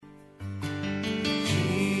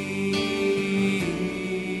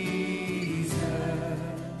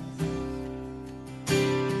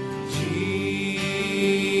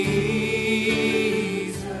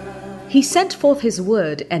He sent forth his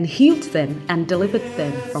word and healed them and delivered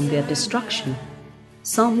them from their destruction.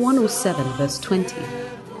 Psalm 107 verse 20.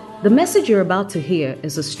 The message you're about to hear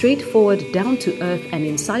is a straightforward, down-to-earth and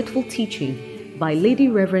insightful teaching by Lady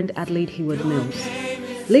Reverend Adelaide Heward Mills.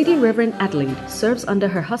 Lady Reverend Adelaide serves under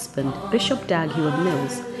her husband, Bishop Dag Heward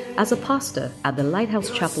Mills, as a pastor at the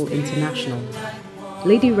Lighthouse Chapel International.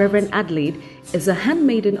 Lady Reverend Adelaide is a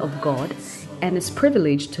handmaiden of God and is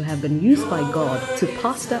privileged to have been used by God to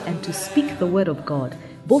pastor and to speak the word of God,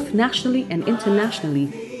 both nationally and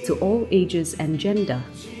internationally, to all ages and gender.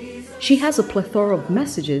 She has a plethora of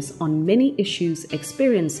messages on many issues,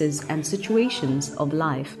 experiences, and situations of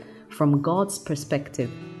life from God's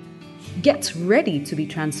perspective. Get ready to be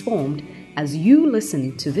transformed as you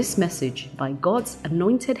listen to this message by God's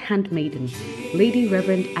anointed handmaiden, Lady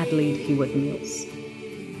Reverend Adelaide Heward Mills.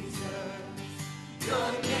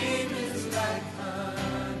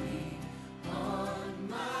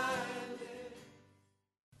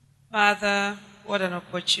 Father, what an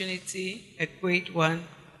opportunity, a great one,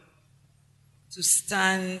 to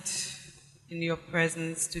stand in your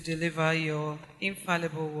presence to deliver your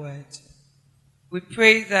infallible word. We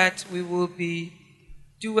pray that we will be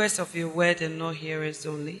doers of your word and not hearers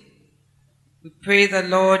only. We pray that,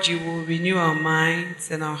 Lord, you will renew our minds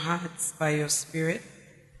and our hearts by your Spirit.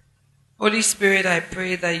 Holy Spirit, I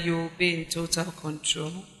pray that you will be in total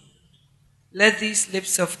control. Let these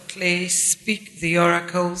lips of clay speak the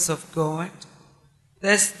oracles of God.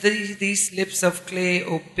 Let these lips of clay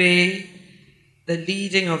obey the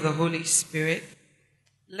leading of the Holy Spirit.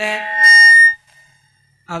 Let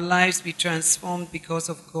our lives be transformed because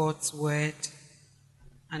of God's word.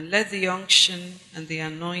 And let the unction and the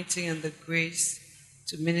anointing and the grace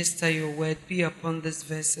to minister your word be upon this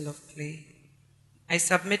vessel of clay. I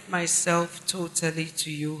submit myself totally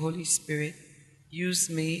to you, Holy Spirit. Use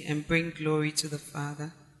me and bring glory to the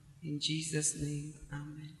Father. In Jesus' name,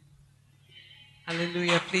 amen.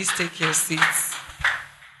 Hallelujah. Please take your seats.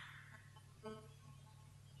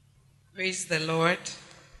 Praise the Lord.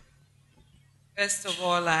 First of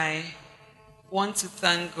all, I want to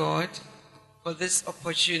thank God for this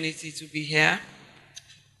opportunity to be here.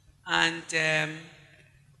 And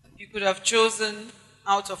you could have chosen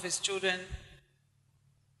out of his children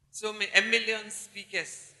a million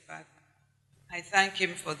speakers, but I thank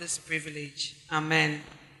him for this privilege. Amen.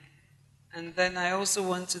 And then I also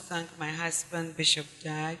want to thank my husband, Bishop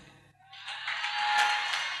Dag,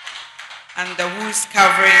 under whose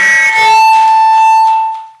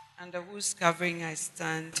covering I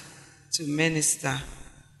stand to minister.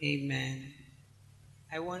 Amen.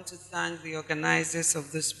 I want to thank the organizers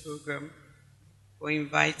of this program for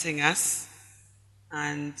inviting us,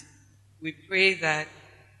 and we pray that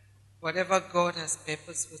whatever God has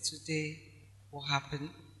purposed for today will happen.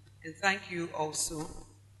 And thank you also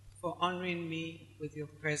for honoring me with your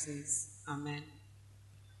presence. Amen.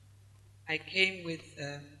 I came with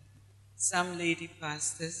some lady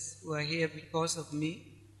pastors who are here because of me,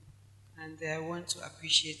 and I want to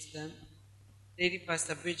appreciate them. Lady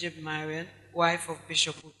Pastor Bridget Marion, wife of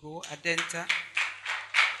Bishop Ugo Adenta.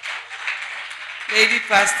 Lady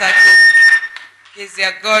Pastor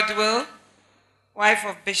Kezia Godwill, wife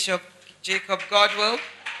of Bishop Jacob Godwill,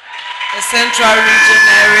 the Central Region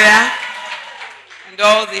area, and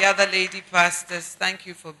all the other lady pastors. Thank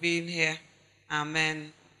you for being here.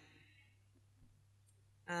 Amen.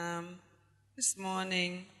 This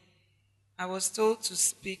morning, I was told to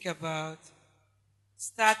speak about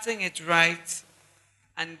starting it right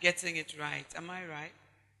and getting it right. Am I right?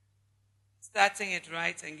 Starting it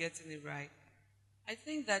right and getting it right. I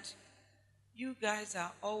think that you guys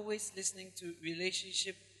are always listening to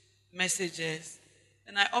relationship messages,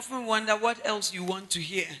 and I often wonder what else you want to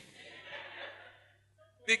hear.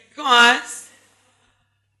 Because,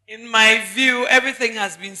 in my view, everything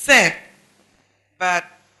has been said, but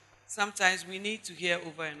sometimes we need to hear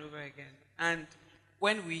over and over again. And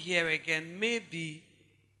when we hear again, maybe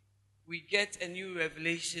we get a new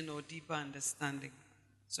revelation or deeper understanding.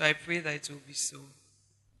 So I pray that it will be so.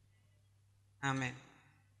 Amen.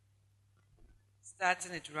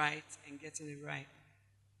 Starting it right and getting it right.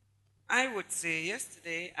 I would say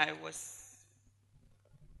yesterday I was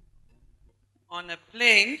on a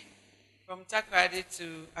plane from Takoradi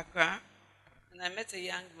to Accra, and I met a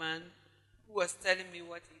young man who was telling me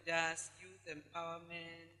what he does, youth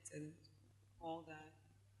empowerment and all that.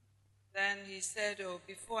 Then he said,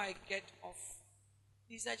 before I get off,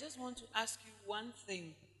 I just want to ask you one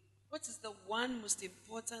thing. What is the one most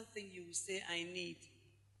important thing you will say I need?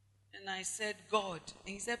 And I said, God.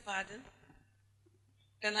 And he said, pardon?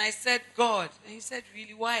 And I said, God. And he said,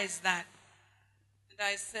 really, why is that? And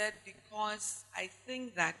I said, because I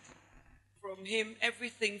think that from him,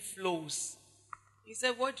 everything flows. He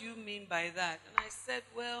said, what do you mean by that? And I said,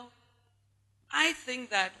 well, I think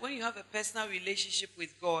that when you have a personal relationship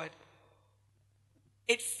with God,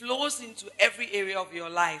 it flows into every area of your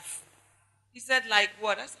life. He said, like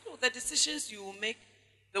what? I said, oh, the decisions you will make,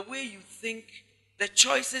 the way you think, the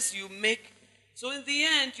choices you make. So in the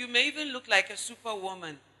end, you may even look like a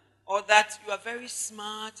superwoman, or that you are very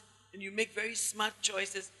smart and you make very smart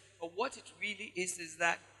choices. But what it really is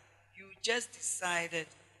that you just decided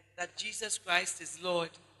that Jesus Christ is Lord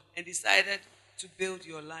and decided to build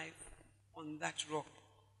your life on that rock.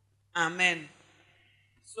 Amen.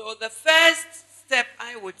 So the first step,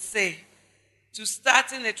 I would say, to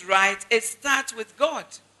starting it right is start with God.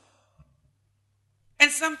 And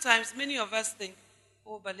sometimes many of us think,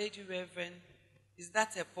 oh, but Lady Reverend, is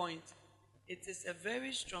that a point? It is a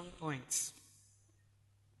very strong point.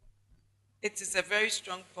 It is a very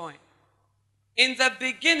strong point. In the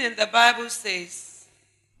beginning, the Bible says,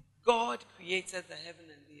 God created the heaven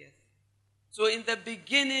and the earth. So in the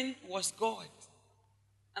beginning was God.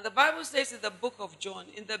 And the Bible says in the book of John,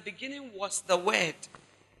 in the beginning was the Word,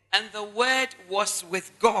 and the Word was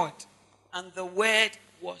with God, and the Word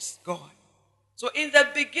was God. So in the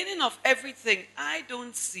beginning of everything, I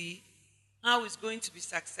don't see how it's going to be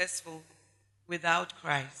successful without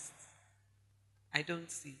Christ. I don't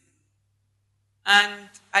see. And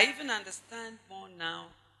I even understand more now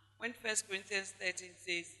when 1 Corinthians 13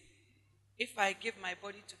 says, if I give my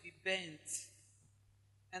body to be burnt,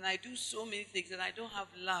 and I do so many things, and I don't have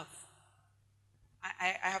love,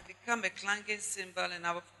 I have become a clanging cymbal, and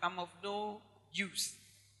I'm of no use.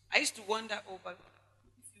 I used to wonder, oh, but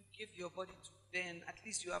if you give your body to burn, at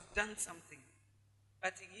least you have done something.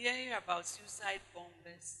 But hearing about suicide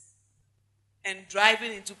bombers and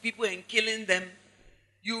driving into people and killing them,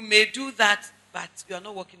 you may do that, but you are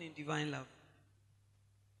not walking in divine love.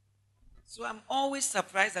 So I'm always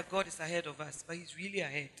surprised that God is ahead of us, but he's really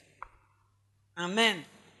ahead. Amen.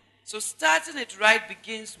 So starting it right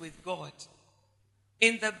begins with God.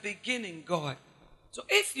 In the beginning, God. So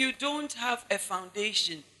if you don't have a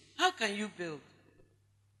foundation, how can you build?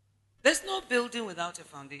 There's no building without a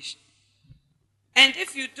foundation. And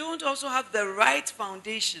if you don't also have the right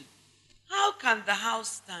foundation, how can the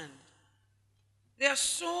house stand? There are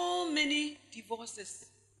so many divorces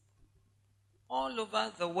all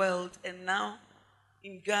over the world, and now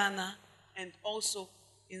in Ghana, and also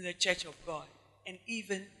in the Church of God, and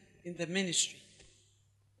even in the ministry.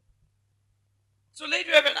 So,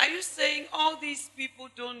 Lady Reverend, are you saying all these people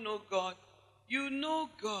don't know God? You know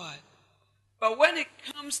God. But when it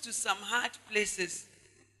comes to some hard places,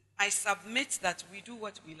 I submit that we do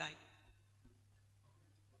what we like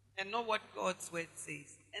and not what God's word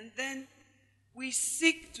says. And then we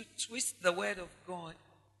seek to twist the word of God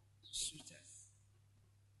to suit us.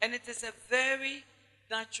 And it is a very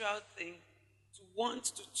natural thing to want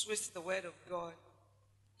to twist the word of God.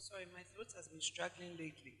 Sorry, my throat has been struggling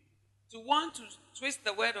lately. To want to twist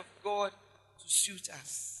the word of God to suit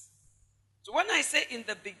us. So when I say in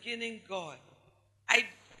the beginning, God,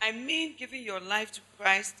 I mean giving your life to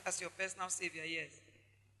Christ as your personal Savior, yes.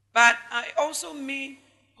 But I also mean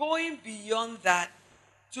going beyond that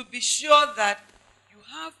to be sure that you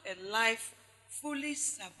have a life fully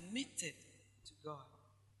submitted to God.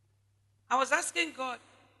 I was asking God,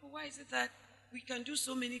 why is it that we can do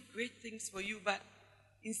so many great things for you, but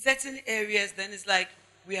in certain areas then it's like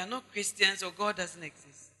we are not Christians or God doesn't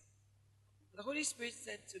exist? The Holy Spirit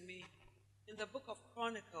said to me, in the book of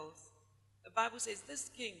Chronicles, the Bible says this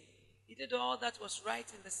king, he did all that was right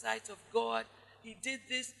in the sight of God. He did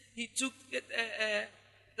this. He took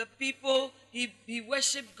the people. He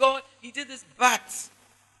worshipped God. He did this, but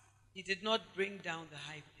he did not bring down the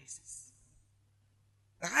high places.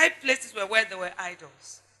 The high places were where there were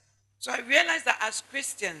idols. So I realized that as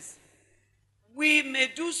Christians, we may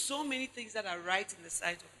do so many things that are right in the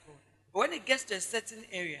sight of God. But when it gets to a certain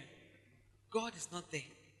area, God is not there.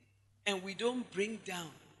 And we don't bring down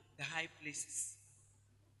the high places.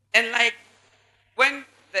 And like when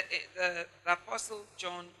the Apostle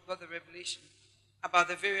John got the revelation about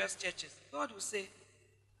the various churches, God will say,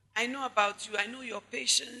 I know about you. I know your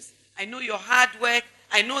patience. I know your hard work.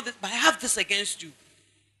 I know this, but I have this against you.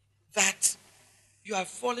 That you are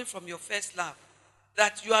falling from your first love.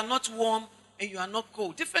 That you are not warm and you are not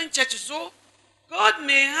cold. Different churches. So God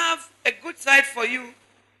may have a good side for you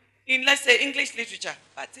in, let's say, English literature.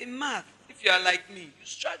 But in math, if you are like me, you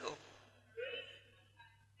struggle.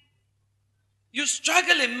 You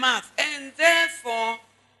struggle in math, and therefore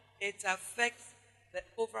it affects the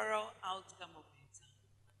overall outcome of the exam.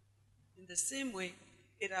 In the same way,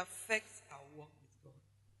 it affects our walk with God.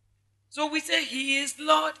 So we say he is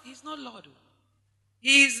Lord. He's not Lord.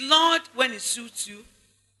 He is Lord when it suits you.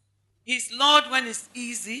 He's Lord when it's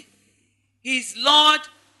easy. He's Lord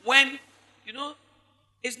when,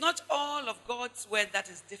 it's not all of God's word that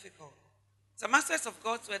is difficult. Some aspects of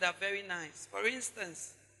God's word are very nice. For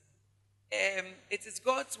instance, it is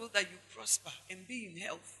God's will that you prosper and be in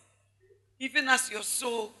health, even as your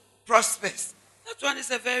soul prospers. That one is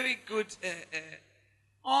a very good.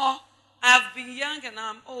 Or I've been young and now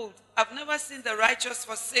I'm old. I've never seen the righteous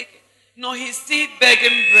forsaken, nor his seed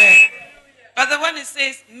begging bread. But the one it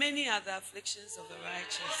says, many are the afflictions of the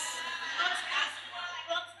righteous,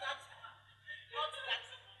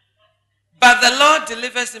 but the Lord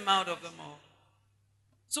delivers him out of them all.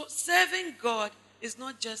 So serving God is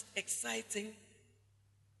not just exciting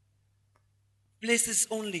places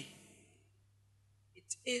only.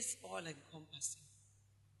 It is all encompassing.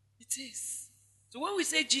 It is. So when we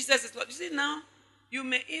say Jesus is Lord, you see now, you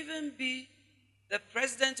may even be the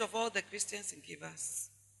president of all the Christians in Kivas.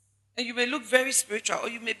 And you may look very spiritual, or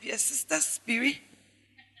you may be a sister spirit.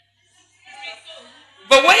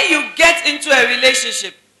 But when you get into a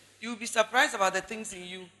relationship, you will be surprised about the things in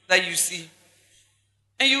you that you see.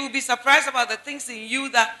 And you will be surprised about the things in you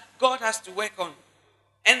that God has to work on.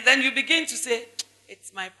 And then you begin to say,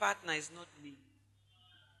 it's my partner, it's not me.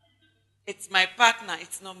 It's my partner,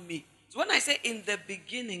 it's not me. So when I say in the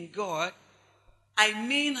beginning, God, I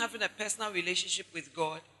mean having a personal relationship with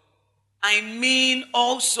God. I mean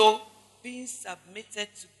also being submitted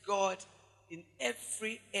to God in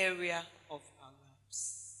every area of our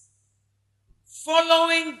lives.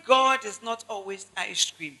 Following God is not always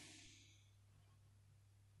ice cream.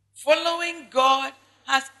 Following God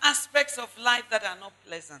has aspects of life that are not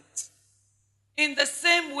pleasant. In the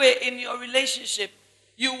same way, in your relationship,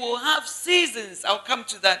 you will have seasons. I'll come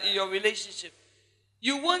to that in your relationship.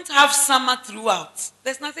 You won't have summer throughout.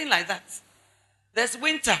 There's nothing like that. There's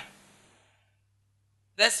winter.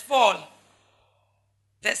 There's fall.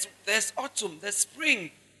 There's autumn. There's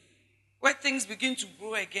spring, where things begin to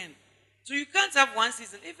grow again. So you can't have one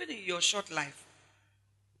season, even in your short life.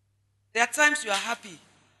 There are times you are happy.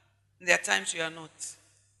 There are times you are not.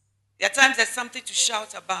 There are times there's something to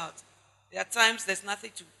shout about. There are times there's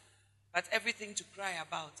nothing but everything to cry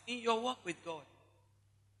about in your walk with God.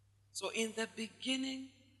 So in the beginning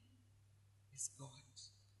is God.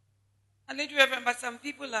 And let you remember, some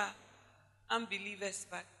people are unbelievers,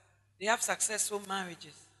 but they have successful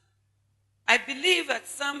marriages. I believe that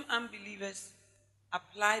some unbelievers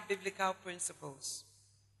apply biblical principles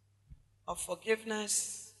of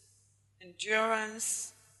forgiveness,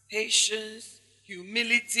 endurance, patience,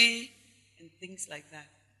 humility, and things like that.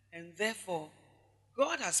 And therefore,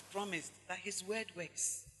 God has promised that his word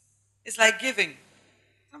works. It's like giving.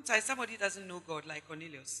 Sometimes somebody doesn't know God, like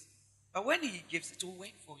Cornelius. But when he gives, it will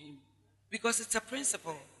work for him. Because it's a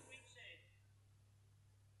principle.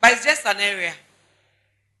 But it's just an area.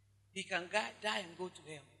 He can die and go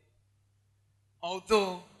to hell.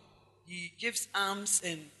 Although he gives alms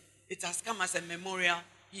and it has come as a memorial.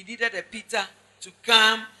 He needed a Peter to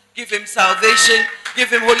come, give him salvation, give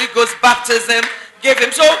him Holy Ghost baptism, give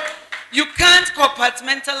him. So you can't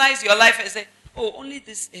compartmentalize your life and say, oh, only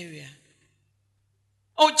this area.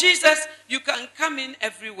 Oh, Jesus, you can come in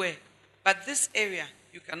everywhere, but this area,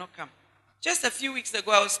 you cannot come. Just a few weeks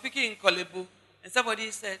ago, I was speaking in Kolebu, and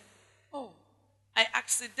somebody said, oh, I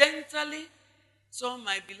accidentally saw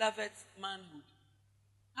my beloved's manhood.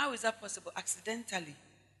 How is that possible? Accidentally.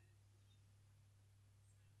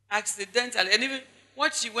 Accidentally. And even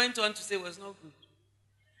what she went on to say was not good.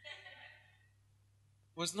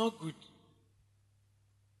 Was not good.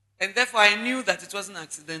 And therefore, I knew that it wasn't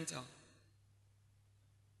accidental.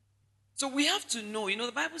 So we have to know,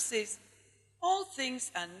 the Bible says, all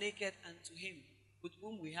things are naked unto him with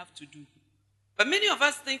whom we have to do. But many of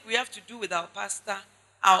us think we have to do with our pastor,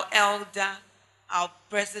 our elder, our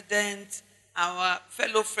president, our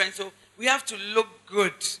fellow friends. So we have to look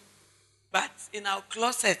good. But in our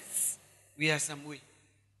closets, we are some way.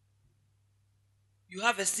 You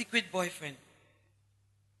have a secret boyfriend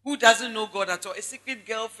who doesn't know God at all, a secret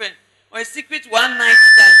girlfriend, or a secret one-night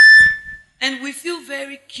stand. And we feel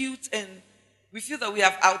very cute and we feel that we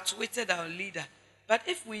have outwitted our leader. But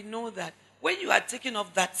if we know that when you are taking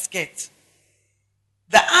off that skirt,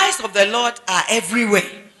 the eyes of the Lord are everywhere.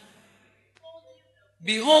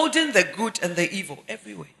 Beholding the good and the evil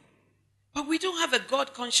everywhere. But we don't have a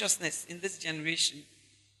God consciousness in this generation.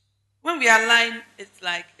 When we are lying, it's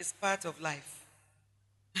like it's part of life.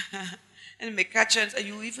 And it may catch on, and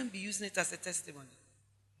you even be using it as a testimony.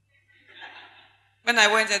 When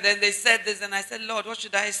I went and then they said this, and I said, Lord, what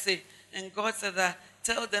should I say? And God said that,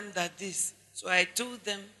 tell them that this. So I told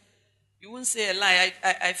them You won't say a lie.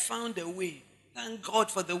 I found a way. Thank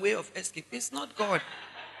God for the way of escape. It's not God.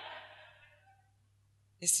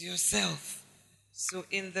 It's yourself. So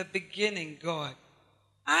in the beginning, God.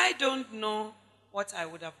 I don't know what I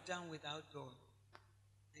would have done without God.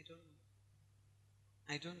 I don't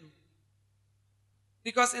know. I don't know.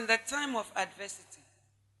 Because in the time of adversity,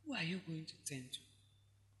 who are you going to turn to?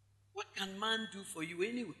 What can man do for you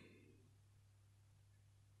anyway?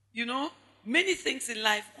 You know, many things in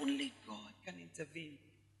life, only God can intervene.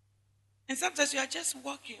 And sometimes you are just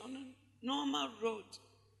walking on a normal road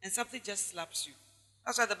and something just slaps you.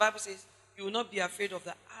 That's why the Bible says you will not be afraid of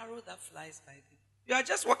the arrow that flies by thee. You are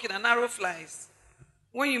just walking, an arrow flies.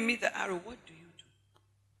 When you meet the arrow, what do you do?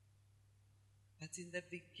 But in the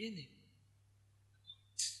beginning,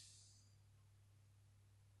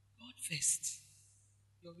 God first.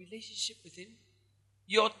 Your relationship with Him,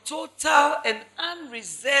 your total and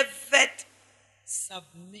unreserved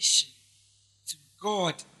submission to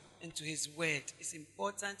God and to His word is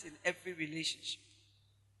important in every relationship.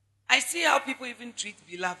 I see how people even treat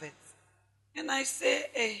beloveds. And I say,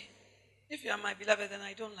 hey, if you are my beloved, then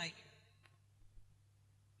I don't like you.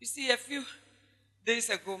 You see, a few days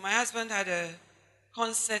ago, my husband had a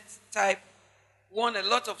concert type, won a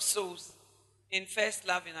lot of souls in First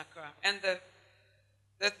Love in Accra. And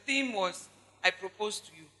the theme was, I propose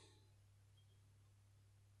to you.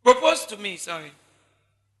 Propose to me, sorry.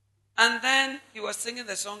 And then he was singing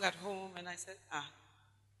the song at home, and I said,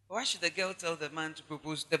 why should the girl tell the man to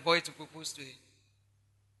propose, the boy to propose to her?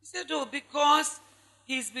 He said, oh, because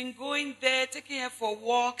he's been going there, taking her for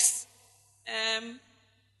walks,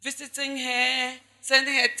 visiting her,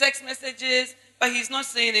 sending her text messages, but he's not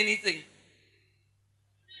saying anything.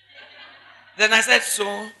 Then I said,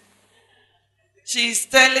 so she's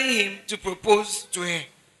telling him to propose to her.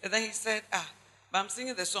 And then he said, but I'm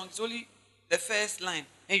singing the song. It's only the first line.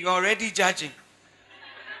 And you're already judging.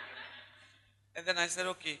 And then I said,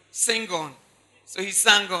 okay, sing on. So he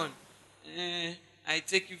sang on. I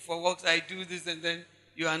take you for walks, I do this, and then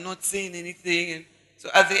you are not saying anything. And so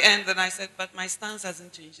at the end, then I said, but my stance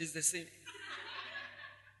hasn't changed. It's the same.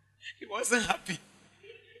 He wasn't happy.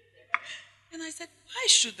 And I said, why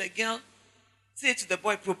should the girl say to the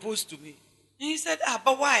boy, propose to me? And he said,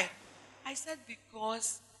 but why? I said,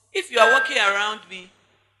 because if you are walking around me,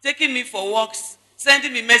 taking me for walks,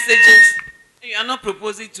 sending me messages, and you are not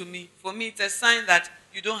proposing to me, for me it's a sign that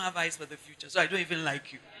you don't have eyes for the future, so I don't even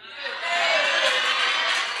like you.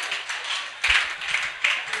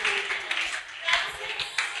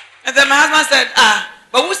 And then my husband said,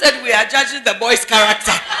 but who said we are judging the boy's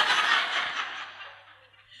character?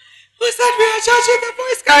 Who said we are judging the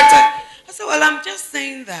boy's character? I said, well, I'm just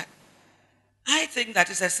saying that I think that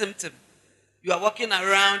is a symptom. You are walking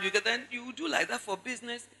around, then you do like that for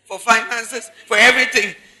business, for finances, for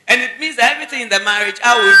everything. And it means that everything in the marriage,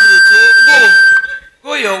 I will do.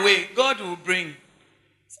 Go your way. God will bring.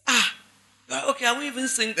 Okay, I won't even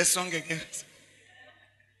sing the song again.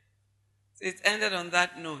 So it ended on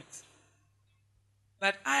that note.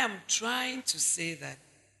 But I am trying to say that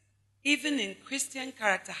even in Christian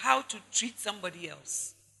character, how to treat somebody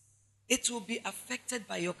else, it will be affected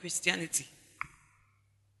by your Christianity.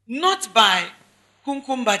 Not by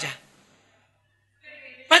kumkumbaja,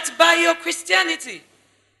 but by your Christianity.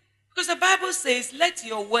 Because the Bible says, let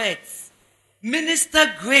your words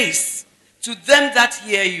minister grace to them that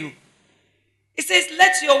hear you. It says,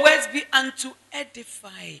 let your words be unto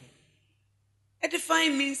edifying.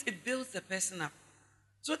 Edifying means it builds the person up.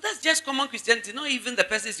 So that's just common Christianity, not even the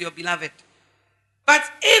person is your beloved. But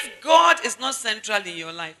if God is not central in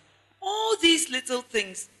your life, all these little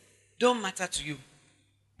things don't matter to you.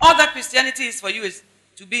 All that Christianity is for you is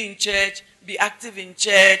to be in church, be active in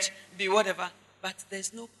church, be whatever. But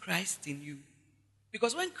there's no Christ in you.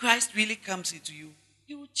 Because when Christ really comes into you,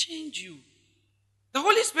 He will change you. The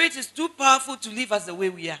Holy Spirit is too powerful to live us the way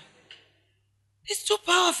we are. It's too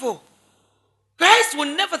powerful. Christ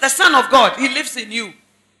will never, the Son of God, He lives in you.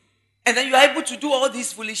 And then you are able to do all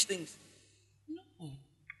these foolish things. No.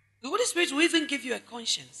 The Holy Spirit will even give you a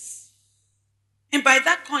conscience. And by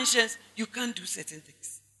that conscience, you can't do certain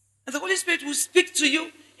things. And the Holy Spirit will speak to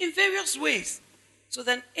you in various ways. So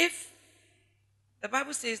then if the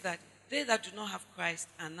Bible says that they that do not have Christ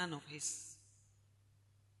are none of His.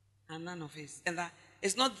 Are none of His. And that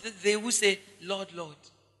it's not they who say, Lord, Lord,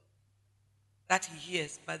 that He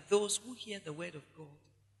hears, but those who hear the word of God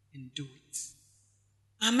and do it.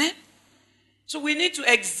 Amen? So we need to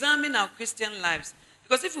examine our Christian lives.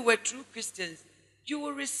 Because if we were true Christians, you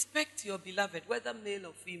will respect your beloved, whether male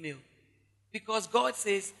or female. Because God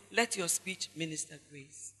says, let your speech minister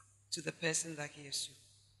grace to the person that hears you.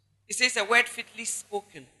 It says a word fitly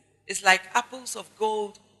spoken It's like apples of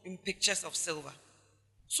gold in pictures of silver.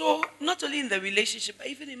 So, not only in the relationship, but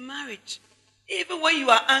even in marriage. Even when you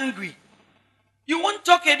are angry, you won't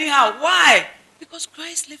talk anyhow. Why? Because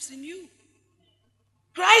Christ lives in you.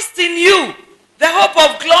 Christ in you, the hope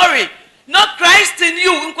of glory. Not Christ in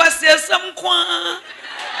you.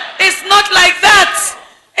 It's not like that.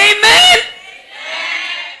 Amen?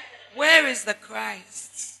 Where is the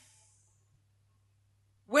Christ?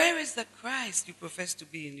 Where is the Christ you profess to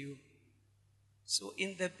be in you? So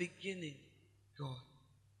in the beginning, God.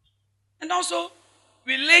 And also,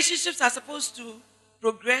 relationships are supposed to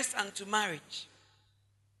progress unto marriage.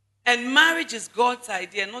 And marriage is God's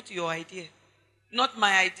idea, not your idea. Not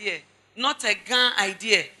my idea. Not a Ghana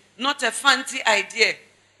idea. Not a fancy idea.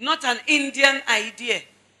 Not an Indian idea.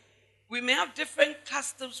 We may have different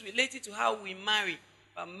customs related to how we marry.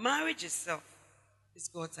 But marriage itself is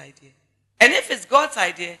God's idea. And if it's God's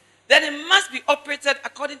idea, then it must be operated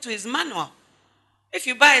according to his manual. If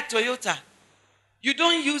you buy a Toyota, you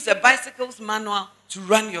don't use a bicycle's manual to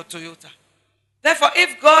run your Toyota. Therefore,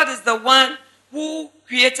 if God is the one who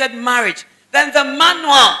created marriage, then the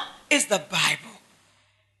manual is the Bible.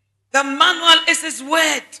 The manual is his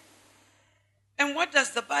word. And what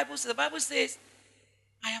does the Bible say? The Bible says,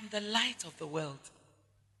 I am the light of the world.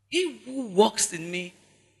 He who walks in me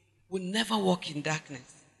will never walk in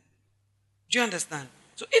darkness. Do you understand?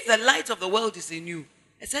 So if the light of the world is in you,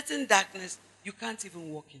 a certain darkness, you can't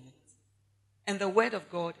even walk in it. And the word of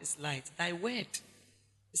God is light. Thy word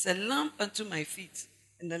is a lamp unto my feet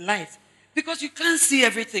and the light. Because you can't see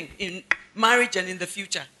everything in marriage and in the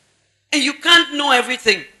future. And you can't know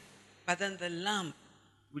everything. But then the lamp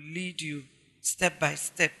will lead you step by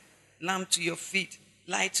step. Lamp to your feet,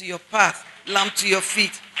 light to your path. Lamp to your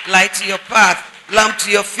feet, light to your path. Lamp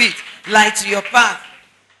to your feet, light to your path.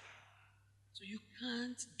 So you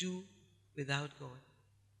can't do without God.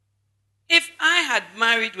 If I had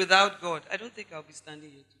married without God, I don't think I'll be standing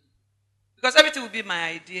here today. Because everything will be my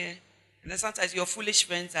idea. And then sometimes your foolish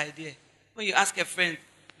friend's idea. When you ask a friend,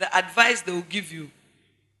 the advice they will give you,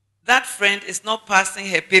 that friend is not passing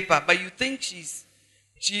her paper, but you think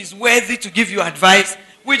she's worthy to give you advice,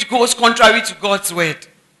 which goes contrary to God's word.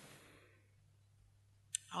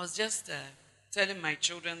 I was just telling my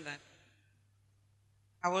children that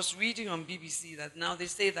I was reading on BBC that now they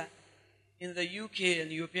say that in the UK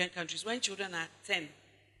and European countries, when children are 10,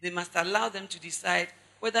 they must allow them to decide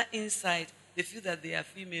whether inside they feel that they are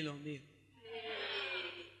female or male.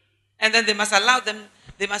 And then they must allow them,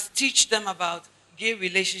 they must teach them about gay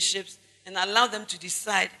relationships and allow them to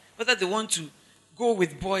decide whether they want to go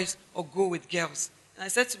with boys or go with girls. And I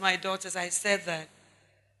said to my daughters, I said that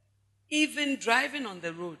even driving on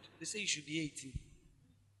the road, they say you should be 18.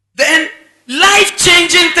 Then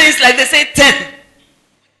life-changing things like they say 10. What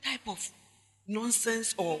type of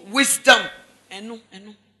nonsense or wisdom? I know.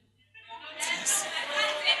 Yes.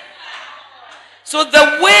 So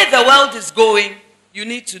the way the world is going, you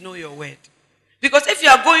need to know your word. Because if you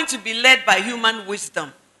are going to be led by human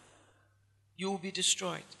wisdom, you will be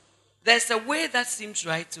destroyed. There's a way that seems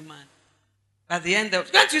right to man. At the end of,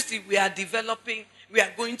 can't you see, we are developing, we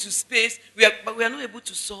are going to space, but we are not able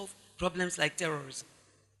to solve problems like terrorism.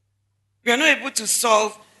 We are not able to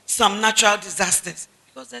solve some natural disasters.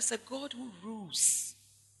 Because there's a God who rules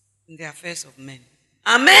in the affairs of men.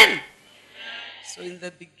 Amen. So in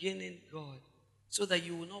the beginning, God, so that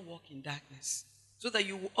you will not walk in darkness, so that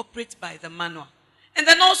you will operate by the manual. And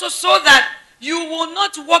then also so that you will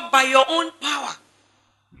not walk by your own power.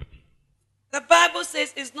 The Bible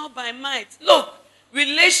says it's not by might. Look,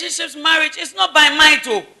 relationships, marriage, it's not by might.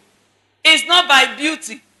 Oh. It's not by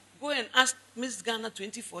beauty. Go and ask Miss Ghana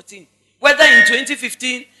 2014 whether in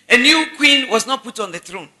 2015 a new queen was not put on the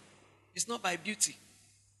throne. It's not by beauty.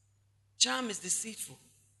 Charm is deceitful.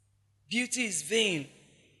 Beauty is vain.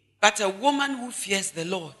 But a woman who fears the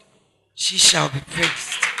Lord, she shall be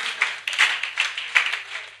praised.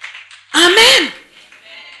 Amen.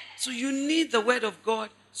 So you need the word of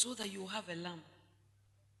God so that you have a lamp.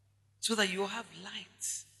 So that you have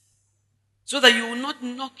light. So that you will not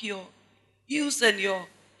knock your heels and your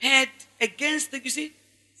head against the... You see,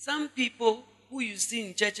 some people who you see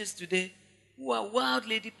in churches today, who are wild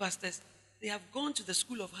lady pastors, they have gone to the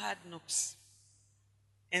school of hard knocks.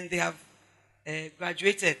 And they have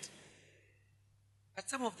graduated. But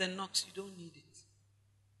some of the knocks, you don't need it.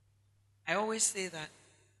 I always say that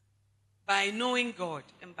by knowing God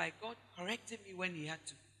and by God correcting me when he had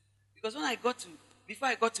to. Because before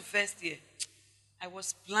I got to first year, I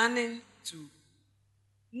was planning to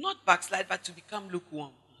not backslide, but to become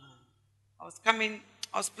lukewarm. I was planning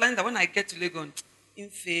that when I get to Legon,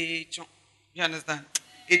 you understand?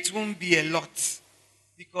 It won't be a lot.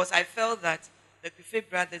 because I felt that the Kufe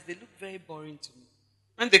brothers, they look very boring to me.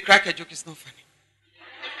 When they crack a joke, it's not funny.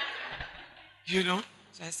 You know?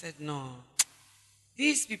 So I said, no.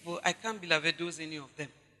 These people, I can't belovedos any of them.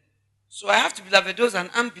 So I have to belovedos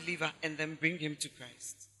an unbeliever and then bring him to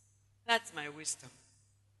Christ. That's my wisdom.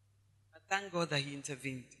 But thank God that he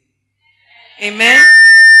intervened. Amen?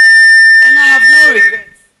 And I have no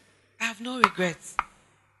regrets. I have no regrets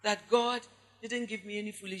that God didn't give me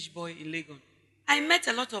any foolish boy in Legon. I met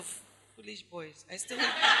a lot of foolish boys. I still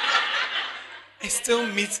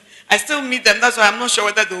meet them. That's why I'm not sure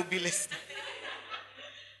whether they will be listening.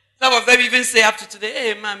 Some of them even say up to today,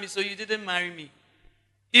 hey, mommy, so you didn't marry me.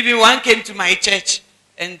 Even one came to my church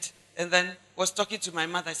and then was talking to my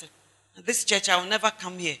mother. I said, this church, I will never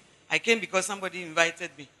come here. I came because somebody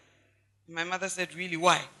invited me. My mother said, really,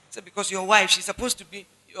 why? I said, because your wife, she's supposed to be,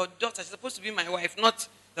 your daughter, she's supposed to be my wife, not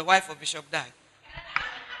the wife of Bishop Dag.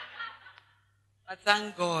 I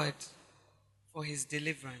thank God for his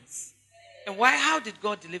deliverance. And why? How did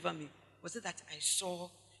God deliver me? Was it that I saw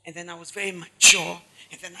and then I was very mature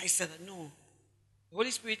and then I said, no. The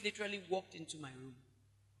Holy Spirit literally walked into my room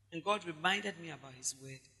and God reminded me about his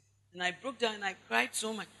word. And I broke down and I cried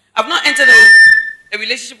so much. I've not entered a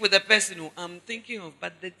relationship with a person who I'm thinking of,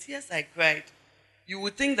 but the tears I cried, you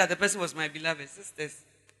would think that the person was my beloved sisters.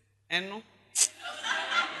 And no.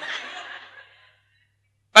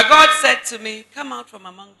 But God said to me, come out from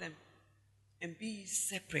among them and be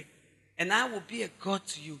separate. And I will be a God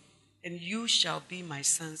to you. And you shall be my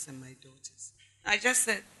sons and my daughters. I just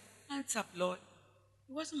said, hands up, Lord.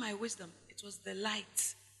 It wasn't my wisdom. It was the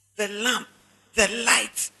light, the lamp, the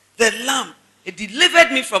light, the lamp. It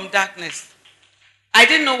delivered me from darkness. I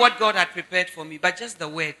didn't know what God had prepared for me, but just the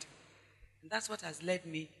word. And that's what has led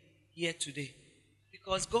me here today.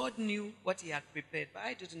 Because God knew what he had prepared, but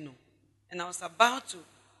I didn't know. And I was about to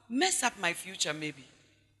mess up my future maybe.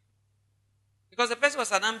 Because the person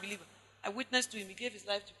was an unbeliever. I witnessed to him. He gave his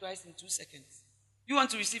life to Christ in 2 seconds. You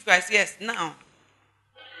want to receive Christ? Yes, now.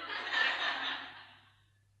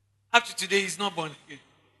 Up to today, he's not born again.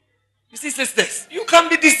 You see, sisters, you can't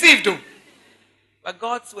be deceived, though. But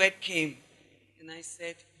God's word came. And I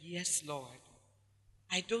said, yes, Lord.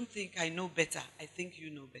 I don't think I know better. I think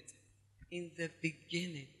you know better. In the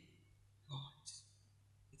beginning, God.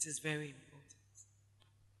 It is very important.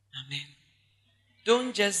 Amen.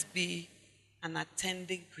 Don't just be an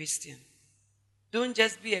attending Christian. Don't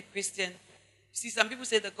just be a Christian. See, some people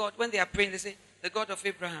say the God, when they are praying, they say, the God of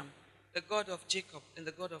Abraham, the God of Jacob, and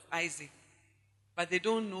the God of Isaac. But they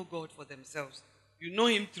don't know God for themselves. You know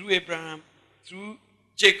him through Abraham, through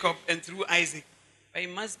Jacob, and through Isaac. But he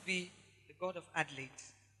must be the God of Adelaide,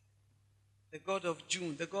 the God of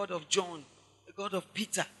June, the God of John, the God of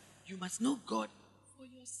Peter. You must know God for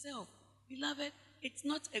yourself. Beloved, it's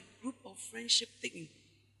not a group of friendship thing.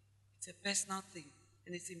 It's a personal thing.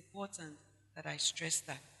 And it's important that I stress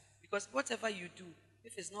that. Because whatever you do,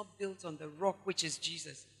 if it's not built on the rock, which is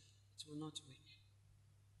Jesus, it will not work.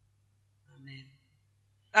 Amen.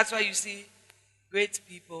 That's why you see great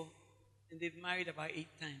people, and they've married about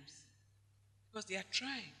 8 times. Because they are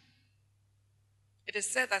trying. It is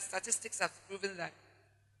said that statistics have proven that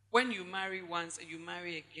when you marry once and you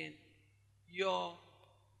marry again, your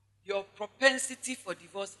propensity for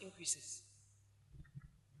divorce increases.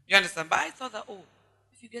 You understand? But I thought that,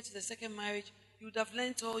 if you get to the second marriage, you would have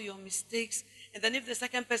learned all your mistakes. And then if the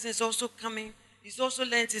second person is also coming, he's also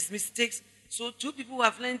learned his mistakes. So 2 people who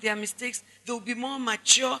have learned their mistakes, they'll be more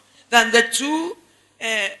mature than the 2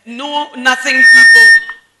 know-nothing people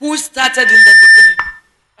who started in the beginning.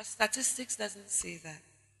 But statistics doesn't say that.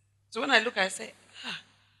 So when I look, I say,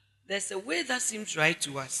 there's a way that seems right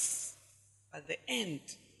to us. But the end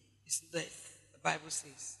is death, the Bible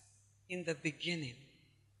says. In the beginning,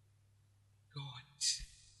 God.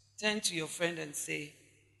 Turn to your friend and say,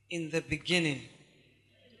 in the beginning,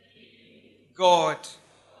 God.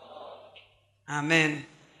 Amen.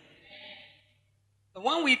 But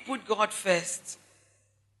when we put God first,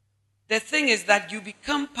 the thing is that you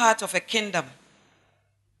become part of a kingdom.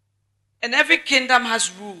 And every kingdom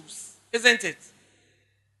has rules, isn't it?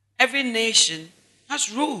 Every nation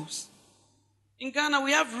has rules. In Ghana,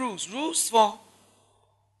 we have rules. Rules for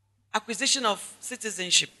acquisition of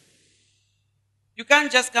citizenship. You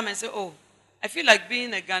can't just come and say, I feel like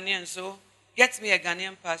being a Ghanaian, so get me a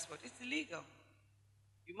Ghanaian passport. It's illegal.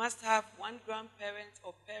 You must have one grandparent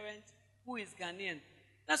or parent who is Ghanaian.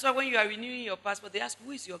 That's why when you are renewing your passport, they ask,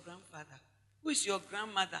 who is your grandfather? Who is your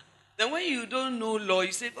grandmother? Then when you don't know law,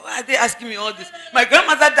 you say, why are they asking me all this? My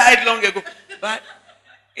grandmother died long ago. But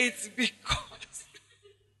it's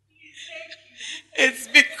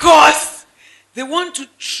because they want to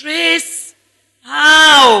trace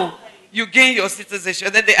how you gain your citizenship.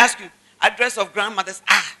 And then they ask you, address of grandmothers.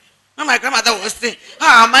 When my grandmother was saying,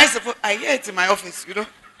 how am I supposed, I hear it in my office,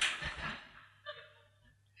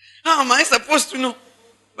 How am I supposed to know?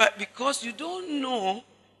 But because you don't know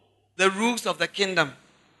the rules of the kingdom,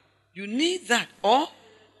 you need that. Or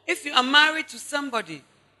if you are married to somebody,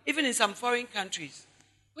 even in some foreign countries,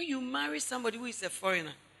 when you marry somebody who is a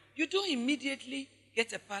foreigner, you don't immediately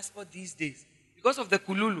get a passport these days because of the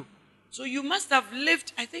kululu. So you must have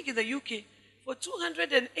lived, I think in the UK, for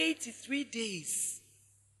 283 days.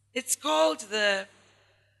 It's called the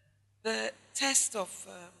test of,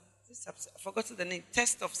 I forgot the name,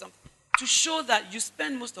 test of something, to show that you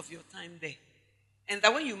spend most of your time there. And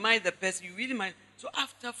that when you marry the person, you really marry. So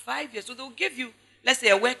after 5 years, so they'll give you, let's say,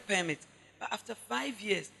 a work permit. But after 5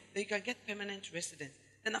 years, then you can get permanent residence.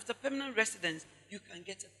 Then after permanent residence, you can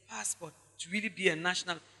get a passport to really be a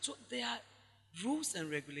national. So there are rules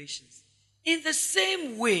and regulations. In the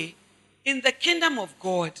same way, in the kingdom of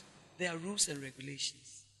God, there are rules and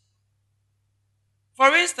regulations.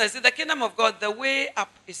 For instance, in the kingdom of God, the way up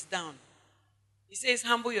is down. He says,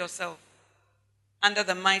 humble yourself under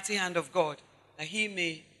the mighty hand of God, that he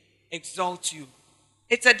may exalt you.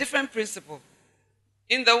 It's a different principle.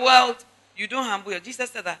 In the world, you don't humble yourself. Jesus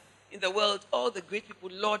said that in the world, all the great people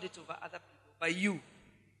lord it over other people. But you,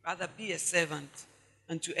 rather be a servant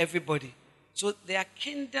unto everybody. So there are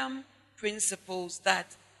kingdom principles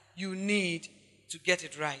that you need to get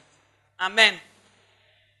it right. Amen.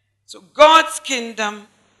 So God's kingdom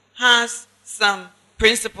has some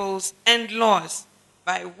principles and laws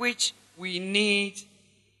by which we need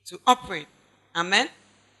to operate. Amen.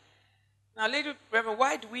 Now, Lady Reverend,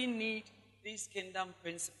 why do we need these kingdom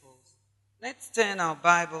principles? Let's turn our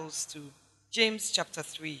Bibles to James chapter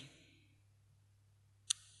 3.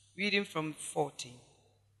 Reading from 14.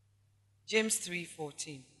 James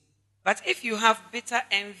 3:14. But if you have bitter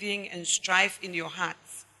envying and strife in your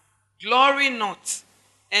hearts, glory not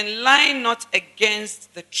and lie not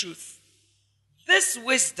against the truth. This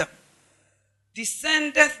wisdom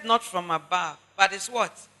descendeth not from above, but is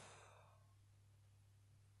what?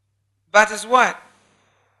 But is what?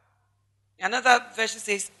 Another version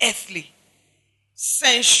says earthly,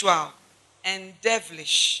 sensual, and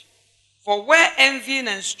devilish. For where envying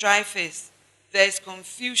and strife is, there is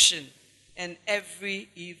confusion and every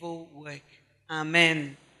evil work.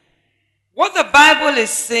 Amen. What the Bible is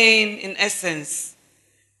saying in essence,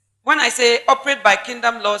 when I say operate by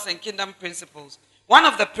kingdom laws and kingdom principles, one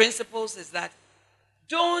of the principles is that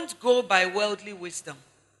don't go by worldly wisdom.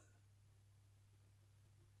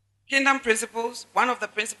 Kingdom principles, one of the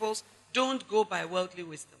principles, don't go by worldly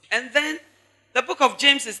wisdom. And then the book of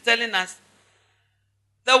James is telling us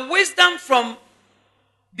the wisdom from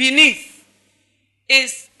beneath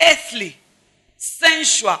is earthly,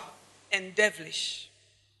 sensual, and devilish.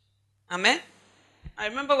 Amen? I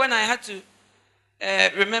remember when I had to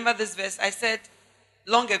remember this verse, I said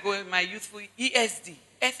long ago in my youthful ESD,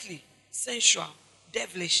 earthly, sensual,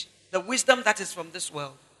 devilish, the wisdom that is from this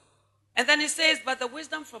world. And then it says, but the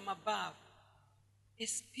wisdom from above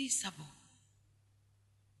is peaceable.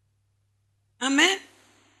 Amen?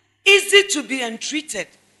 Easy to be entreated,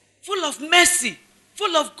 full of mercy,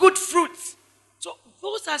 full of good fruits. So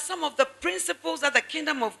those are some of the principles that the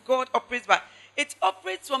kingdom of God operates by. It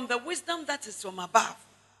operates from the wisdom that is from above,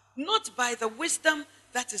 not by the wisdom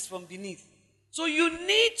that is from beneath. So you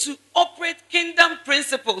need to operate kingdom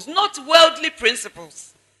principles, not worldly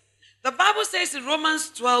principles. The Bible says in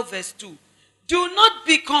Romans 12 verse 2, do not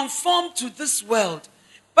be conformed to this world,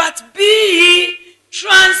 but be ye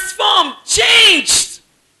transformed, changed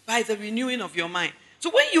by the renewing of your mind. So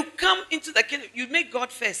when you come into the kingdom, you make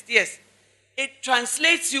God first, yes. It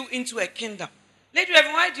translates you into a kingdom. Lady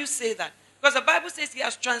Reverend, why do you say that? Because the Bible says he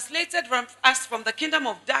has translated us from the kingdom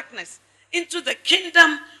of darkness into the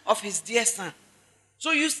kingdom of his dear son.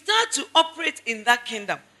 So you start to operate in that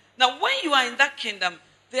kingdom. Now when you are in that kingdom,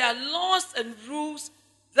 there are laws and rules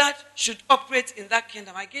that should operate in that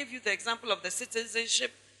kingdom. I gave you the example of the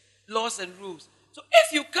citizenship laws and rules. So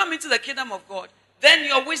if you come into the kingdom of God, then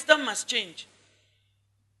your wisdom must change.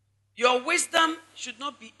 Your wisdom should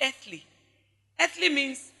not be earthly. Earthly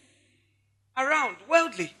means around,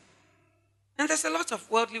 worldly. And there's a lot of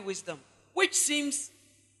worldly wisdom, which seems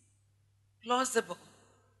plausible,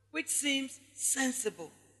 which seems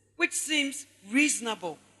sensible, which seems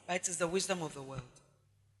reasonable, but it is the wisdom of the world.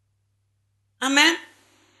 Amen?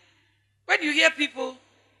 When you hear people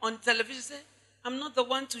on television say, I'm not the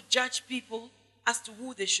one to judge people as to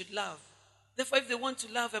who they should love. Therefore, if they want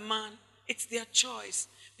to love a man, it's their choice.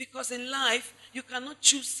 Because in life, you cannot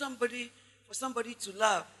choose somebody for somebody to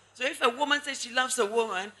love. So if a woman says she loves a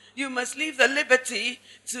woman, you must leave the liberty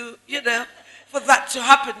to, for that to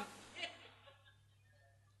happen.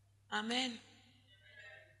 Amen.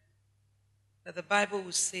 But the Bible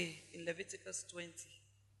will say in Leviticus 20,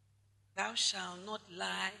 thou shalt not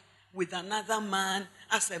lie with another man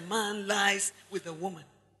as a man lies with a woman.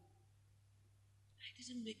 I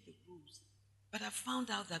didn't make the rules, but I found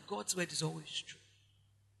out that God's word is always true.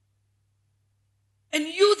 And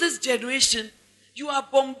you, this generation, you are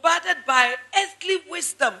bombarded by earthly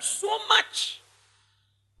wisdom so much.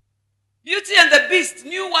 Beauty and the Beast,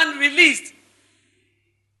 new one released.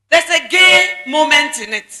 There's a gay moment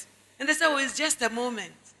in it. And they say, oh, it's just a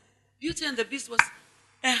moment. Beauty and the Beast was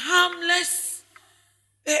a harmless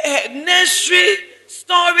nursery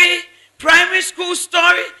story, primary school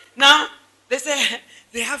story. Now, they say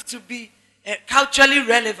they have to be culturally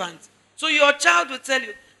relevant. So your child will tell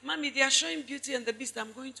you, Mommy, they are showing Beauty and the Beast.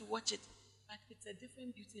 I'm going to watch it. But it's a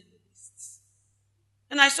different Beauty and the Beast.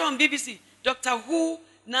 And I saw on BBC, Doctor Who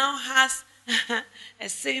now has a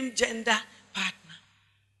same gender partner.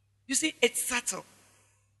 You see, it's subtle.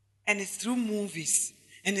 And it's through movies.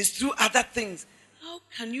 And it's through other things. How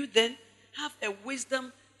can you then have a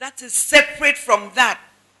wisdom that is separate from that?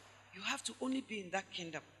 You have to only be in that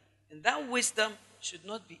kingdom. And that wisdom should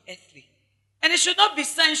not be earthly. And it should not be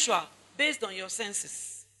sensual, based on your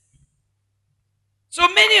senses. So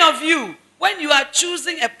many of you, when you are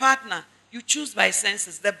choosing a partner, you choose by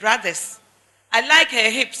senses. The brothers. I like her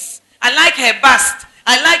hips. I like her bust.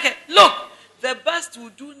 I like her. Look, the bust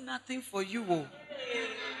will do nothing for you.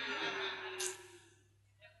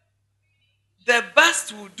 The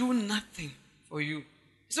bust will do nothing for you.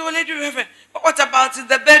 So, Lady Reverend, but what about in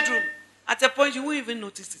the bedroom? At a point, you won't even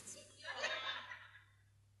notice it.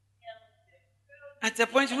 At a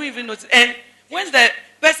point, you won't even notice. And when the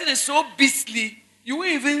person is so beastly, you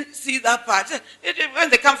won't even see that part. When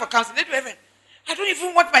they come for counseling, Lady Reverend, I don't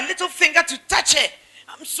even want my little finger to touch her.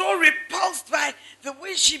 I'm so repulsed by the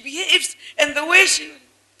way she behaves and the way she...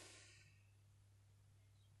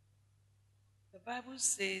 The Bible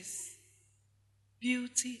says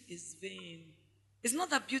beauty is vain. It's not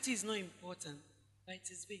that beauty is not important, but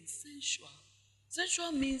it is vain. Sensual.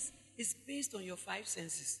 Sensual means it's based on your five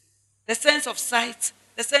senses. The sense of sight,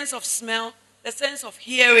 the sense of smell, the sense of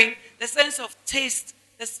hearing, the sense of taste,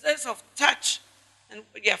 the sense of touch. And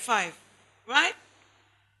yeah, five. Right?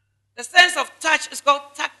 The sense of touch is called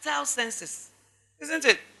tactile senses. Isn't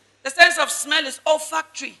it? The sense of smell is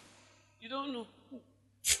olfactory. You don't know.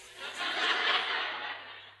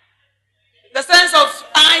 The sense of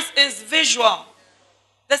eyes is visual.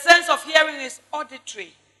 The sense of hearing is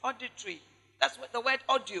auditory. Auditory. That's what the word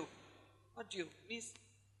audio. Audio means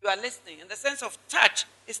you are listening. And the sense of touch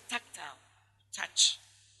is tactile. Touch.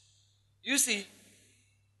 You see?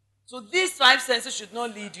 So these five senses should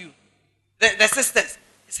not lead you. The sisters.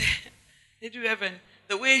 Lady Reverend,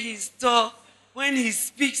 the way he's tall, when he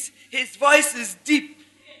speaks, his voice is deep.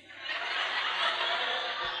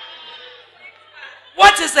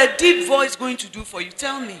 What is a deep voice going to do for you?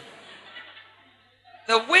 Tell me.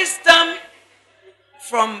 The wisdom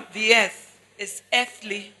from the earth is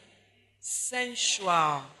earthly,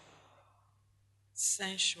 sensual.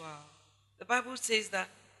 Sensual. The Bible says that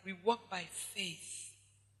we walk by faith,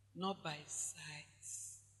 not by sight.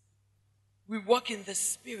 We walk in the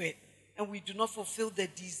spirit and we do not fulfill the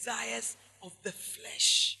desires of the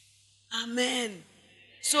flesh. Amen.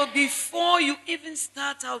 So before you even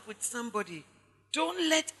start out with somebody, don't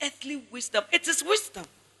let earthly wisdom. It is wisdom.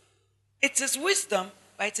 It is wisdom,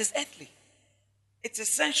 but it is earthly. It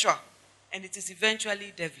is sensual and it is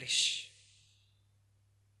eventually devilish.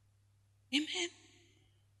 Amen.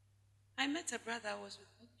 I met a brother I was with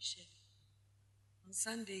on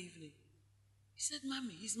Sunday evening. He said,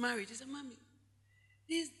 Mommy, he's married. He said, Mommy,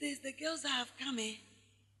 these days the girls that have come here,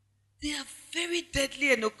 they are very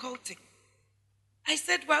deadly and occultic. I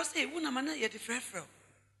said, well, say, Wunamana, you're the frefro.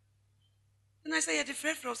 And I said, you're the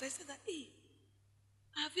frefro. So I said that, hey,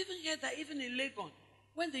 I have even heard that even in Legon,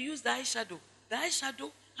 when they use the eyeshadow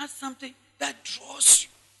has something that draws you.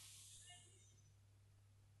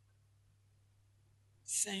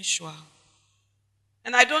 Sensual.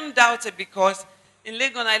 And I don't doubt it because in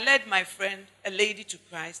Legon, I led my friend, a lady, to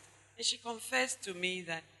Christ. And she confessed to me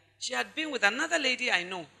that she had been with another lady I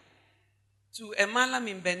know to a malam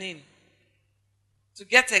in Benin to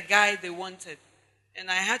get a guy they wanted. And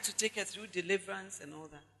I had to take her through deliverance and all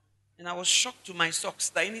that. And I was shocked to my socks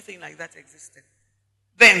that anything like that existed.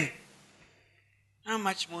 Then, how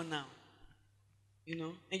much more now? You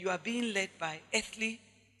know? And you are being led by earthly,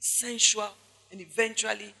 sensual, and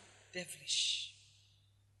eventually devilish.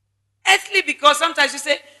 Earthly because sometimes you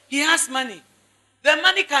say, he has money. The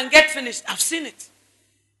money can get finished. I've seen it.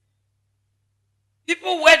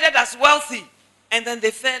 People wedded as wealthy, and then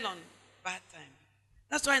they fell on bad time.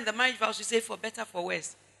 That's why in the marriage vows you say for better, for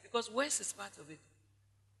worse. Because worse is part of it.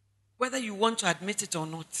 Whether you want to admit it or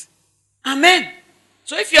not. Amen.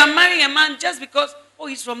 So if you are marrying a man just because,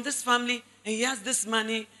 he's from this family, and he has this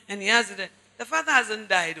money, and he has it, the father hasn't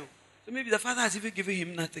died, though. So maybe the father has even given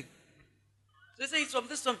him nothing. So they say he's from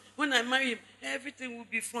this family. When I marry him, everything will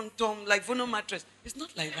be front tom, like Vono mattress. It's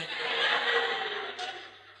not like that.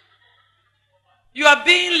 You are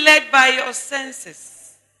being led by your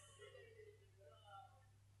senses.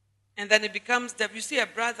 And then it becomes that you see a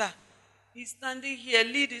brother, he's standing here,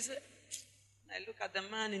 leading. I look at the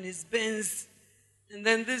man in his Benz. And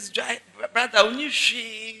then this brother,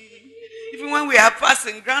 even when we are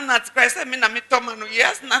passing, groundnuts, Christ, he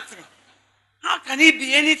has nothing. How can he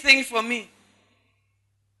be anything for me?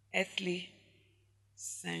 Earthly,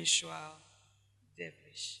 sensual,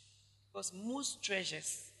 devilish. Because most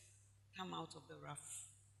treasures come out of the rough.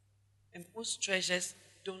 And most treasures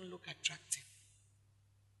don't look attractive.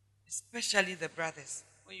 Especially the brothers.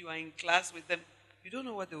 When you are in class with them, you don't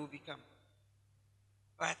know what they will become.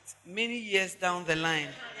 But many years down the line,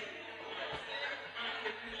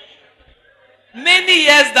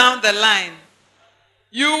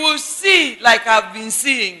 you will see, like I've been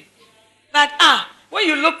seeing, that when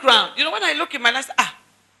you look around, when I look in my life,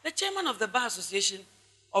 the chairman of the Bar Association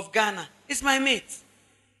of Ghana is my mate.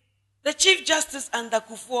 The Chief Justice under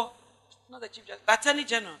Kufuor, not the Chief Justice, the Attorney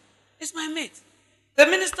General, is my mate. The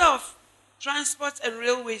Minister of Transport and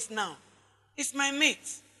Railways now is my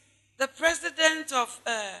mate. The President of,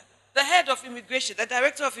 the Head of Immigration, the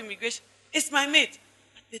Director of Immigration is my mate.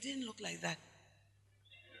 But they didn't look like that.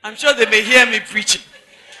 I'm sure they may hear me preaching.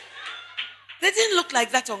 They didn't look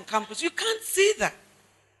like that on campus. You can't see that.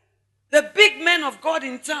 The big men of God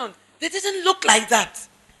in town, they didn't look like that.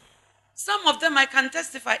 Some of them I can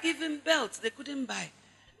testify, even belts they couldn't buy.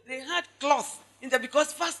 They had cloth in there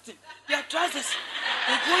because fasting. Their trousers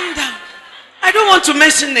were going down. I don't want to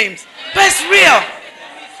mention names, but it's real.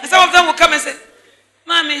 And some of them will come and say,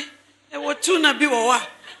 Mommy, there were two Nabi Wawa.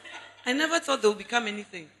 I never thought they would become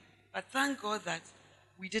anything. But thank God that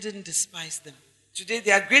we didn't despise them. Today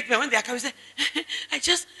they are great men. When they are coming, say, I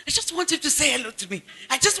just want him to say hello to me.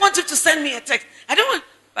 I just want him to send me a text. I don't want.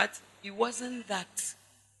 But it wasn't that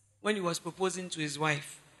when he was proposing to his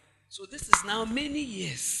wife. So this is now many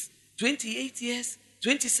years. 28 years,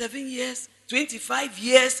 27 years, 25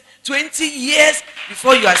 years, 20 years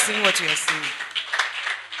before you are seeing what you are seeing.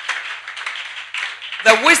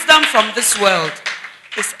 The wisdom from this world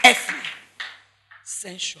is earthly,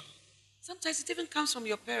 sensual. Sometimes it even comes from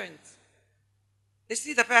your parents. You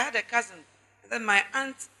see, I had a cousin, and then my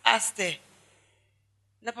aunt asked her,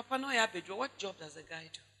 Papa, no, what job does a guy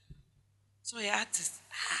do? So he artist.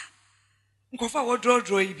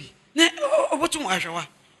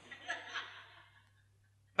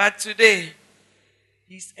 But today,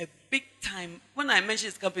 he's a big time. When I mention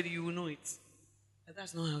his company, you will know it. But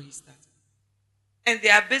that's not how he started. And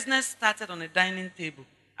their business started on a dining table.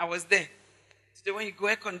 I was there. Today, when you go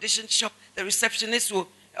air-conditioned shop, the receptionist will,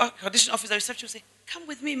 condition officer, receptionist will say, come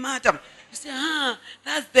with me, madam. You say,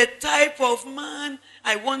 that's the type of man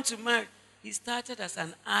I want to marry. He started as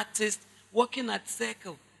an artist, working at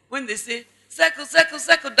Circle. When they say, Circle, Circle,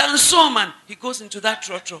 Circle, dance man, he goes into that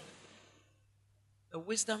trotro. The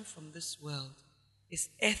wisdom from this world is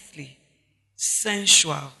earthly,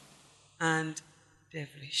 sensual, and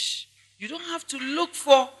devilish. You don't have to look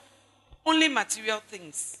for only material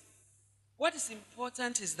things. What is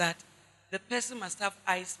important is that the person must have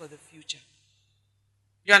eyes for the future.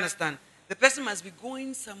 You understand? The person must be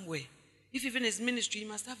going somewhere. If even his ministry, he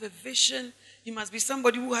must have a vision. He must be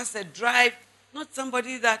somebody who has a drive, not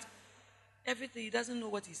somebody that everything, he doesn't know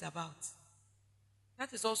what he's about.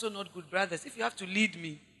 That is also not good, brothers. If you have to lead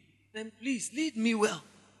me, then please lead me well.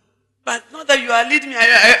 But not that you are leading me.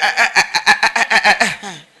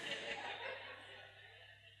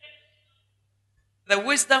 The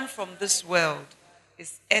wisdom from this world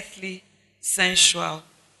is earthly, sensual,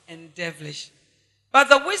 and devilish. But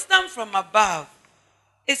the wisdom from above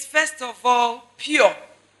is first of all pure.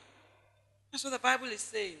 That's what the Bible is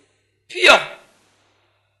saying. Pure.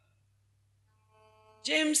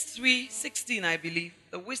 James 3:16, I believe.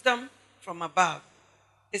 The wisdom from above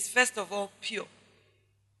is first of all pure.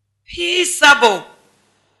 Peaceable.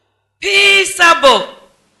 Peaceable.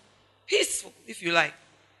 Peaceful, if you like.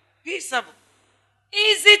 Peaceable.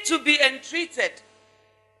 Easy to be entreated.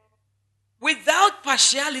 Without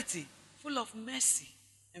partiality. Full of mercy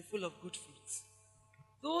and full of good fruits.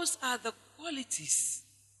 Those are the qualities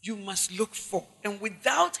you must look for. And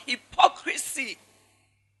without hypocrisy.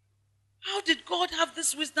 How did God have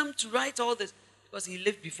this wisdom to write all this? Because he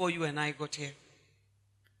lived before you and I got here.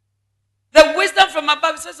 The wisdom from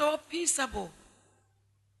above says, oh, peaceable.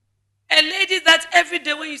 A lady that every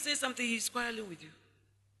day when you say something, he's quarreling with you.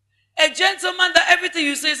 A gentleman that everything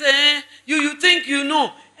you say, you think you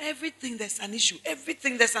know. Everything there's an issue.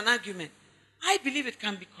 Everything there's an argument. I believe it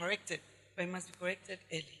can be corrected, but it must be corrected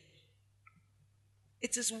early.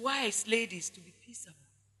 It is wise, ladies, to be peaceable.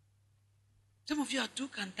 Some of you are too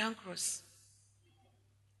cantankerous.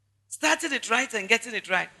 Started it right and getting it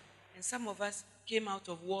right. And some of us came out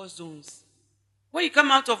of war zones. When you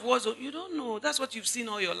come out of war zone, you don't know. That's what you've seen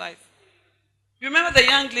all your life. You remember the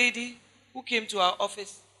young lady who came to our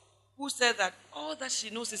office, who said that all that she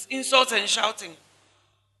knows is insults and shouting.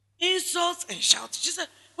 Insults and shouting. She said,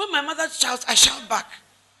 when my mother shouts, I shout back.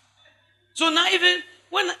 So now even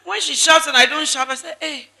when she shouts and I don't shout, I say,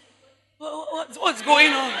 hey, what's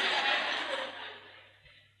going on?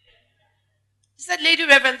 She said, Lady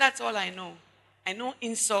Reverend, that's all I know. I know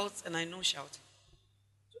insults and I know shouting.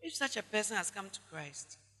 So if such a person has come to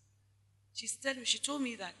Christ, she told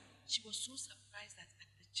me that she was so surprised that at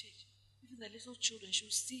the church, even the little children, she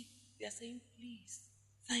would see, they are saying, please,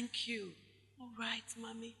 thank you. All right,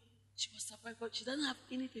 mommy. She was surprised, but she doesn't have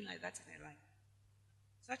anything like that in her life.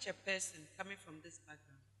 Such a person coming from this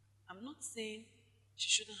background, I'm not saying she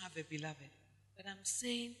shouldn't have a beloved, but I'm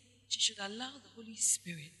saying she should allow the Holy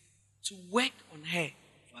Spirit to work on her.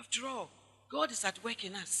 For after all, God is at work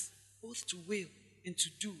in us, both to will and to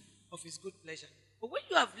do of his good pleasure. But when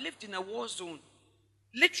you have lived in a war zone,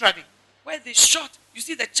 literally, where they shot, you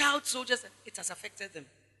see the child soldiers, it has affected them.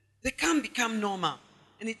 They can't become normal.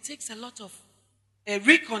 And it takes a lot of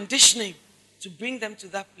reconditioning to bring them to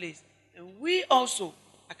that place. And we also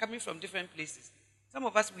are coming from different places. Some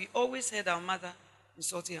of us, we always heard our mother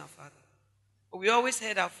insulting our father. Or we always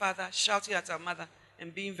heard our father shouting at our mother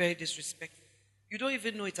and being very disrespectful. You don't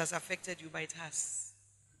even know it has affected you, but it has.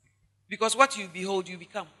 Because what you behold, you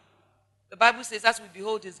become. The Bible says, as we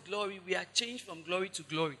behold his glory, we are changed from glory to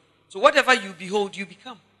glory. So whatever you behold, you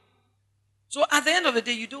become. So at the end of the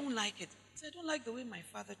day, you don't like it. So I don't like the way my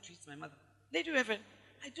father treats my mother. Lady Reverend,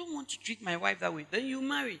 I don't want to treat my wife that way. Then you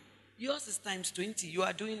marry. Yours is times 20. You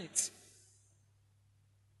are doing it.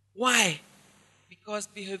 Why? Because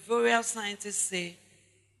behavioral scientists say,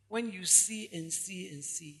 when you see and see and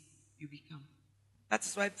see, you become. That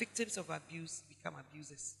is why victims of abuse become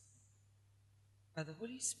abusers. But the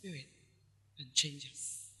Holy Spirit can change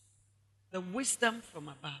us. The wisdom from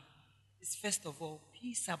above is first of all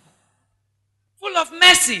peaceable, full of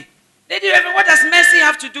mercy. Lady Reverend, what does mercy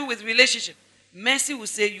have to do with relationship? Mercy will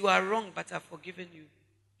say, you are wrong, but I've forgiven you.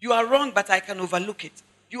 You are wrong, but I can overlook it.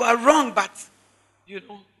 You are wrong, but,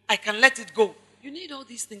 I can let it go. You need all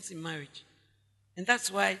these things in marriage. And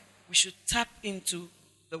that's why we should tap into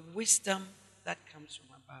the wisdom that comes from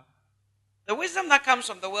above. The wisdom that comes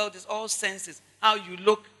from the world is all senses. How you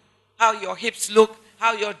look, how your hips look,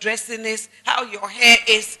 how your dressing is, how your hair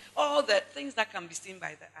is, all the things that can be seen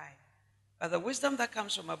by the eye. But the wisdom that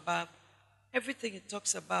comes from above, everything it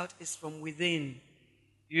talks about is from within.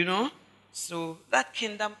 So that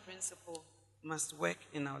kingdom principle must work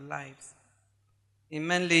in our lives.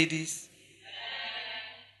 Amen, ladies.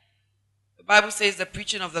 The Bible says the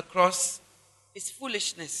preaching of the cross is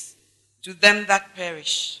foolishness to them that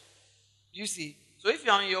perish. You see? So if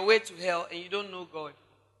you're on your way to hell and you don't know God,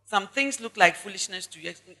 some things look like foolishness to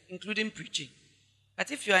you, including preaching. But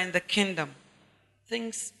if you are in the kingdom,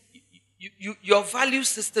 your value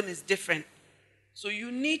system is different. So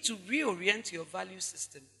you need to reorient your value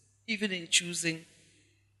system, even in choosing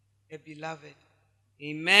a beloved.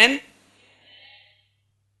 Amen?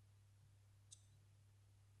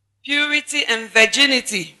 Purity and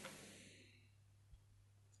virginity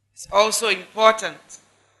is also important.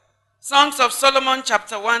 Songs of Solomon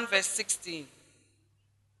chapter 1 verse 16.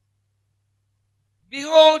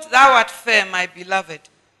 Behold, thou art fair, my beloved,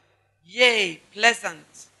 yea,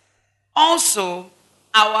 pleasant. Also,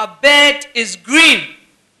 our bed is green.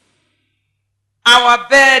 Our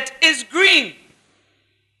bed is green.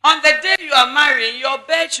 On the day you are marrying, your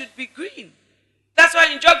bed should be green. That's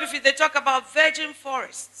why in geography they talk about virgin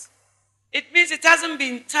forests. It means it hasn't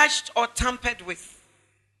been touched or tampered with.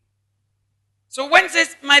 So when it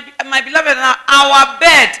says, my beloved, our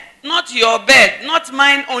bed, not your bed, not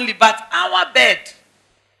mine only, but our bed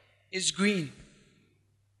is green.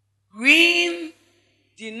 Green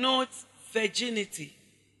denotes virginity.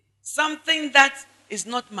 Something that is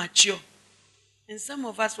not mature. And some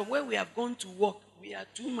of us, from where we have gone to work, we are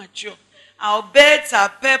too mature. Our beds are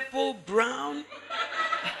purple, brown,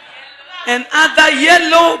 and other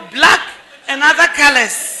yellow, black, and other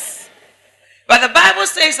colors. But the Bible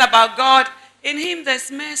says about God, in him there's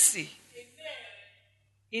mercy.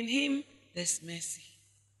 In him there's mercy.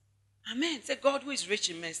 Amen. Say God who is rich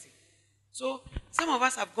in mercy. So some of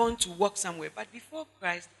us have gone to work somewhere, but before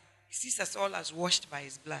Christ, he sees us all as washed by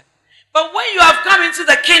his blood. But when you have come into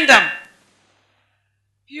the kingdom,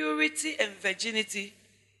 purity and virginity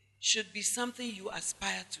should be something you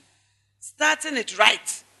aspire to. Starting it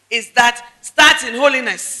right is that start in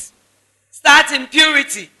holiness. Start in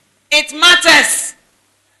purity. It matters.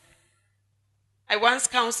 I once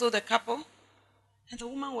counseled a couple, and the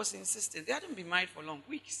woman was insisting. They hadn't been married for long,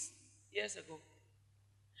 weeks, years ago.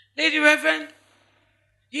 Lady Reverend,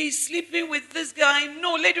 he's sleeping with this guy. I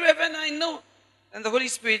know, Lady Reverend, I know. And the Holy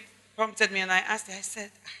Spirit prompted me, and I asked her, I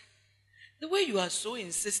said, the way you are so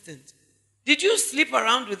insistent, did you sleep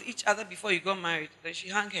around with each other before you got married? Then she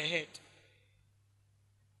hung her head.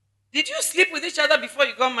 Did you sleep with each other before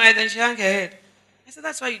you got married? Then she hung her head. I said,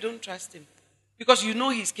 that's why you don't trust him. Because you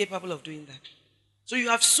know he's capable of doing that. So you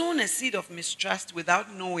have sown a seed of mistrust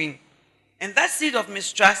without knowing. And that seed of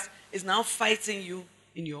mistrust is now fighting you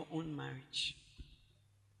in your own marriage.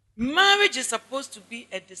 Marriage is supposed to be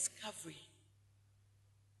a discovery.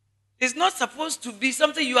 It's not supposed to be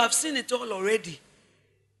something you have seen it all already.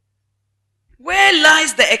 Where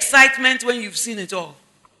lies the excitement when you've seen it all?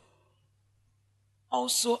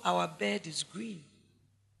 Also, our bed is green.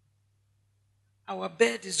 Our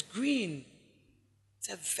bed is green. It's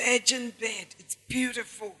a virgin bed. It's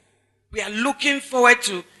beautiful. We are looking forward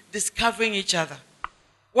to discovering each other.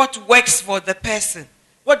 What works for the person?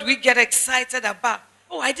 What do we get excited about?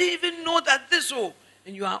 Oh, I didn't even know that this. Oh,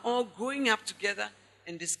 and you are all growing up together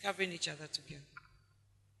and discovering each other together.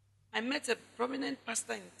 I met a prominent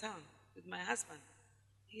pastor in town with my husband.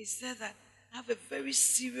 He said that I have a very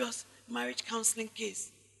serious marriage counseling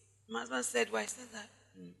case. My husband said, why? I said that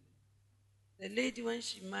the lady, when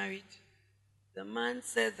she married, the man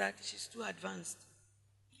said that she's too advanced.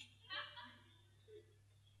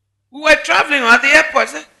 We were traveling at the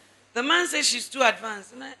airport. The man said she's too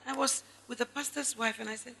advanced. And I was with the pastor's wife, and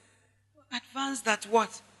I said, advanced that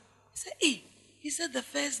what? He said, hey. He said the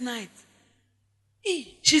first night.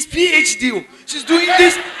 Hey, she's PhD. Oh. She's doing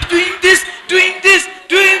this, doing this, doing this,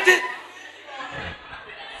 doing this.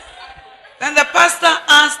 Then the pastor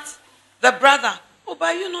asked the brother, oh, but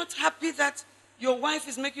are you not happy that your wife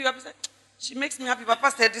is making you happy? He said, she makes me happy, but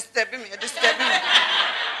pastor, disturbing me, disturbing me.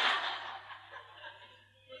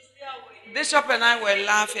 Bishop and I were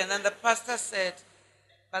laughing, and then the pastor said,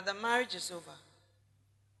 but the marriage is over.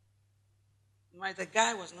 The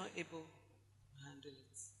guy was not able to handle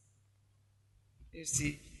it. You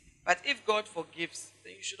see. But if God forgives,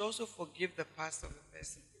 then you should also forgive the past of the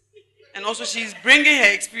person. And also she's bringing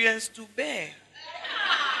her experience to bear.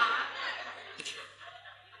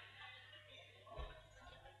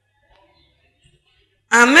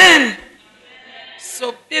 Amen.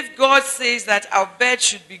 So if God says that our bed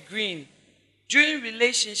should be green, during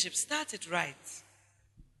relationships, start it right.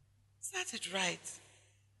 Start it right.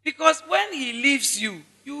 Because when he leaves you,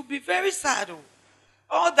 you will be very sad.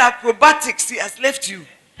 All the acrobatics he has left you.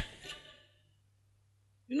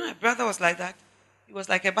 You know, my brother was like that. He was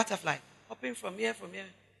like a butterfly, hopping from here, from here.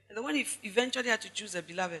 And then when he eventually had to choose a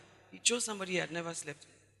beloved, he chose somebody he had never slept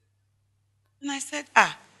with. And I said,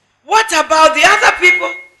 what about the other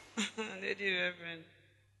people? Lady Reverend,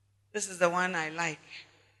 this is the one I like.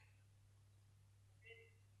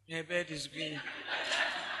 Her bed is green.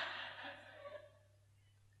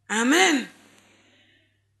 Amen.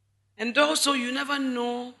 And also, you never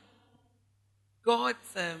know God's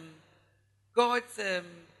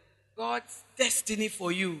destiny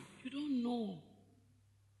for you. You don't know.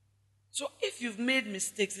 So if you've made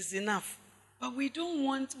mistakes, it's enough. But we don't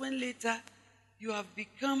want when later you have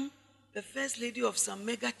become the first lady of some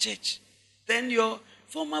mega church. Then your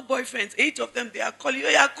former boyfriends, 8 of them, they are calling you,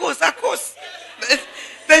 yeah, course.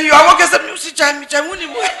 Then you are walking some music,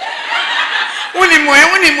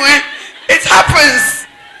 it happens.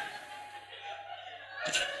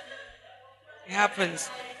 It happens.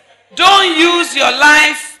 Don't use your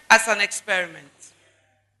life as an experiment.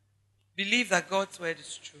 Believe that God's word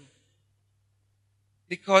is true.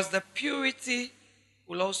 Because the purity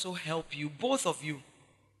will also help you, both of you.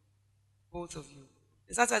 Both of you.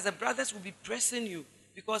 It's as the brothers will be pressing you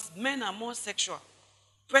because men are more sexual.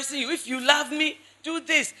 Pressing you. If you love me, do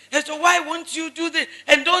this. And so why won't you do this?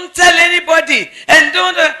 And don't tell anybody. And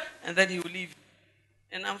don't. And then he will leave you.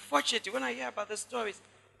 And unfortunately, when I hear about the stories,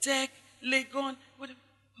 Tech, Legon,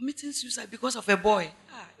 committing suicide because of a boy.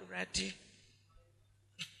 Ready.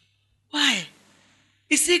 Why?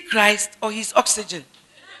 Is he Christ or his oxygen?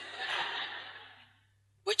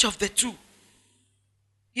 Which of the two?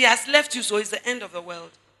 He has left you, so it's the end of the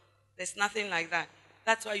world. There's nothing like that.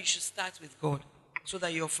 That's why you should start with God, so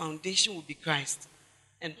that your foundation will be Christ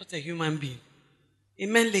and not a human being.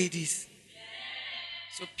 Amen, ladies?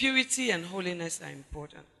 So purity and holiness are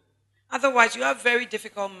important. Otherwise, you have very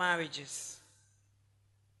difficult marriages.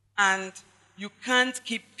 And you can't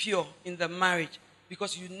keep pure in the marriage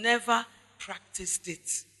because you never practiced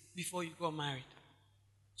it before you got married.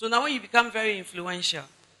 So now when you become very influential,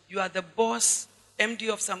 you are the boss, MD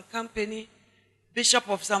of some company, bishop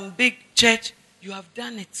of some big church, you have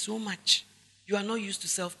done it so much. You are not used to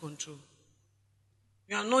self-control.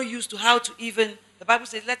 You are not used to how to even, the Bible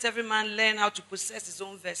says, let every man learn how to possess his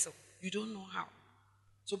own vessel. You don't know how.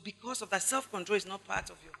 So because of that, self-control is not part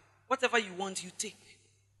of you. Whatever you want, you take.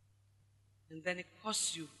 And then it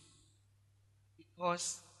costs you.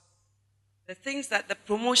 Because the things that the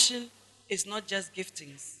promotion is not just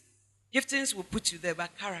giftings. Giftings will put you there,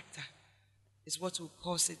 but character is what will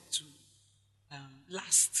cause it to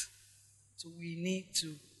last. So we need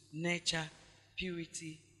to nurture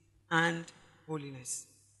purity and holiness.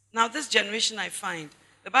 Now this generation I find,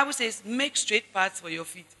 the Bible says, make straight paths for your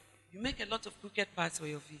feet. You make a lot of crooked paths for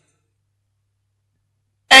your feet.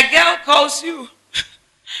 A girl calls you,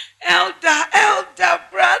 elder,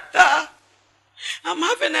 brother, I'm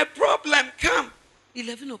having a problem, come.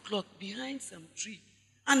 11 o'clock, behind some tree,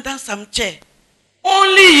 under some chair.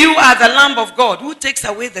 Only you are the Lamb of God who takes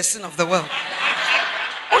away the sin of the world.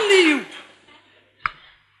 Only you.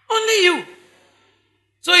 Only you.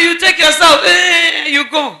 So you take yourself, you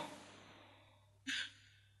go.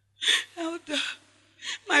 Elder,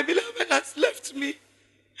 my beloved has left me.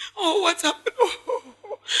 Oh, what happened?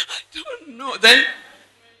 Oh, I don't know. Then,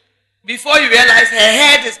 before you realize her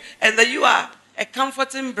head is, and then you are a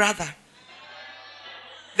comforting brother.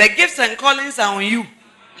 The gifts and callings are on you.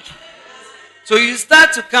 So you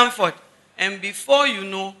start to comfort, and before you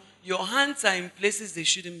know, your hands are in places they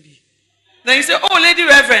shouldn't be. Then you say, oh, Lady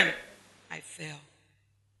Reverend, I fell.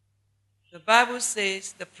 The Bible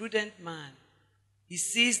says the prudent man, he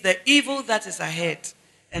sees the evil that is ahead,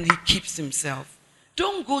 and he keeps himself.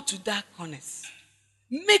 Don't go to dark corners.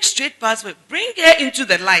 Make straight paths. Bring her into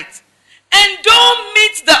the light. And don't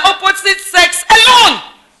meet the opposite sex alone.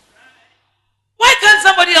 Why can't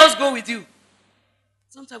somebody else go with you?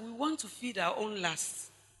 Sometimes we want to feed our own lusts.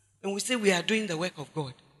 And we say we are doing the work of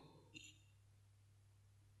God.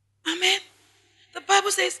 Amen. The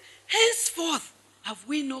Bible says, henceforth have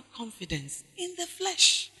we no confidence in the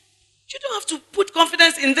flesh. You don't have to put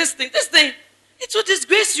confidence in this thing. This thing, it will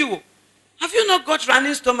disgrace you. Have you not got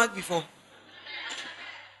running stomach before?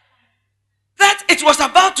 That it was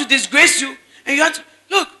about to disgrace you. And you had to,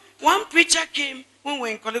 look, one preacher came when we were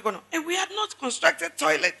in Kolegono, and we had not constructed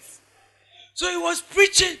toilets. So he was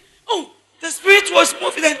preaching. Oh, the spirit was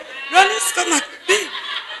moving and running stomach.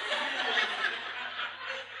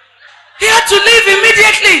 He had to leave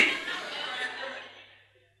immediately.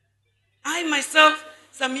 I myself,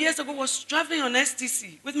 some years ago, was traveling on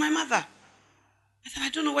STC with my mother. I said, I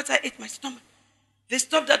don't know what I ate, my stomach. They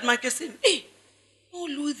stopped at my casino. Hey, oh,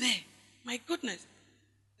 Lou there. My goodness.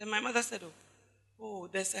 Then my mother said, oh,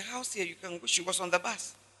 there's a house here you can go. She was on the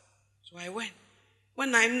bus. So I went.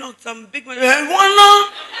 When I knocked, some big man, I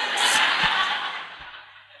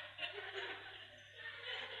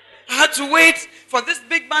had to wait for this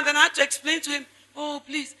big man, and I had to explain to him, oh,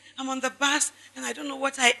 please, I'm on the bus, and I don't know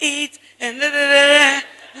what I ate, and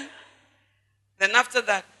Then after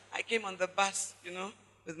that, I came on the bus,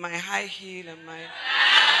 with my high heel and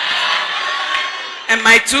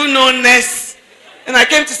my two no-ness. And I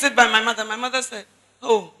came to sit by my mother. My mother said,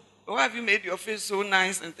 oh, why have you made your face so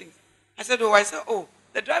nice and things? I said,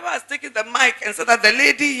 the driver has taken the mic and said that the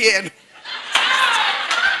lady here.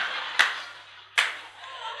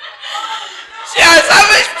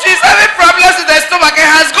 She's having problems with her stomach and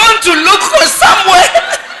has gone to look for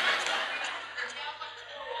somewhere.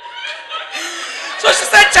 So she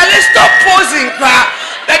said, Charlie, stop posing, crap.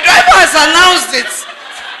 The driver has announced it.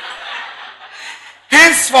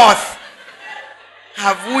 Henceforth,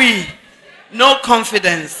 have we no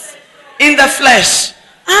confidence in the flesh.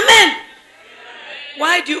 Amen.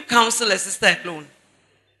 Why do you counsel a sister alone?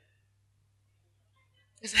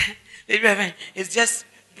 It's just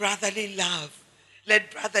brotherly love.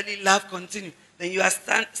 Let brotherly love continue. Then you are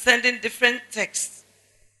sending different texts.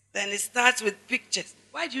 Then it starts with pictures.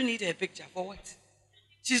 Why do you need a picture? For what?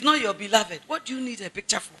 She's not your beloved. What do you need a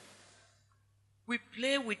picture for? We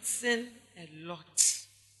play with sin a lot.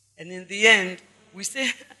 And in the end, we say,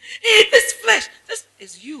 hey, this flesh, this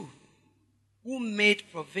is you who made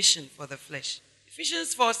provision for the flesh.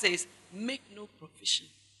 Ephesians 4 says, make no provision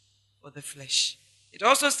for the flesh. It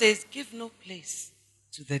also says, give no place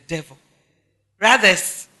to the devil.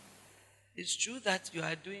 Brothers, it's true that you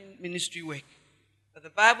are doing ministry work. But the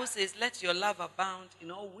Bible says, let your love abound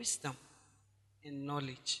in all wisdom and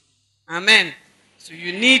knowledge. Amen. So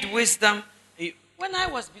you need wisdom. When I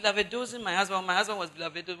was beloved dosing my husband was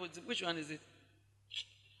beloved dosing. Which one is it?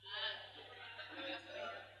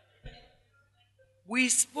 We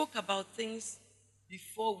spoke about things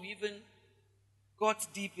before we even got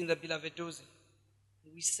deep in the beloved dosing.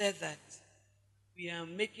 We said that we are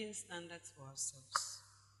making standards for ourselves.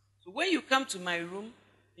 So when you come to my room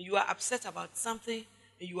and you are upset about something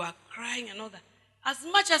and you are crying and all that, as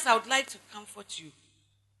much as I would like to comfort you,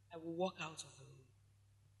 I will walk out of the room.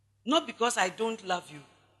 Not because I don't love you,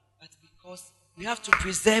 but because we have to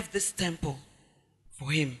preserve this temple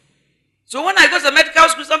for him. So when I go to the medical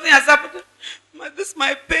school, something has happened. This is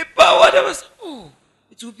my paper, whatever. Oh,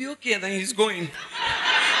 it will be okay. And then he's going.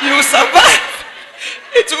 You will survive.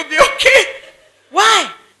 It will be okay.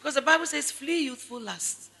 Why? Because the Bible says flee youthful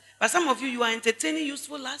lust. But some of you, you are entertaining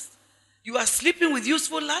youthful lust. You are sleeping with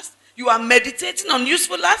youthful lust. You are meditating on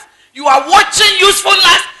youthful lust. You are watching youthful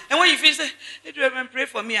lust. And when you finish, say, hey, Reverend, pray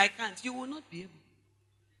for me. I can't. You will not be able.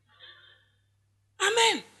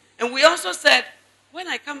 Amen. And we also said, when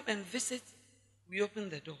I come and visit, we open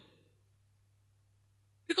the door.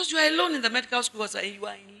 Because you are alone in the medical school and you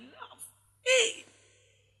are in love. Hey,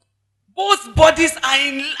 both bodies are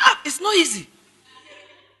in love. It's not easy.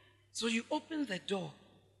 So you open the door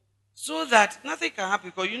so that nothing can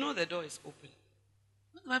happen because you know the door is open.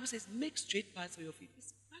 When the Bible says, make straight paths for your feet,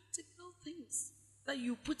 it's practical things that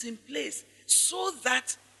you put in place so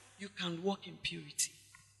that you can walk in purity.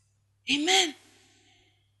 Amen.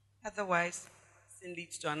 Otherwise, sin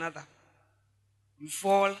leads to another. You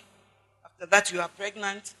fall. After that, you are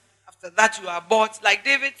pregnant. After that, you are abort. Like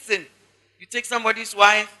David sinned. You take somebody's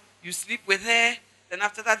wife. You sleep with her. Then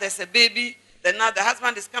after that, there's a baby. Then now the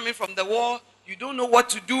husband is coming from the war. You don't know what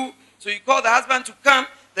to do. So you call the husband to come.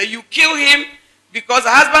 Then you kill him because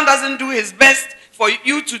the husband doesn't do his best for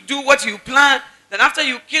you to do what you plan. Then after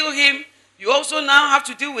you kill him, you also now have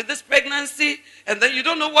to deal with this pregnancy. And then you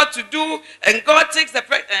don't know what to do. And God takes the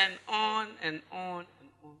pregnancy. And on and on and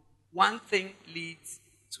on. One thing leads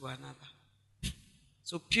to another.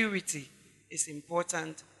 So purity is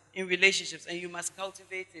important in relationships. And you must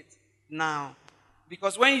cultivate it now.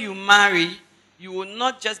 Because when you marry, you will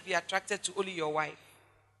not just be attracted to only your wife.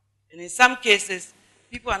 And in some cases,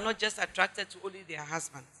 people are not just attracted to only their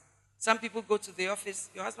husbands. Some people go to the office,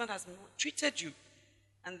 your husband has treated you,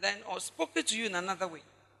 and then or spoken to you in another way.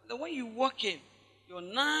 Then when you walk in, your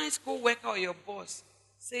nice co-worker or your boss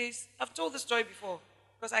says, I've told the story before,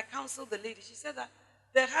 because I counseled the lady. She said that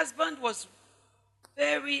the husband was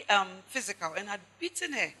very physical and had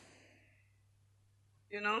beaten her.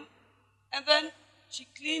 You know? And then she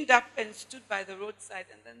cleaned up and stood by the roadside,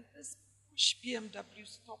 and then this push BMW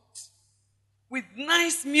stopped with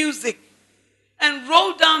nice music and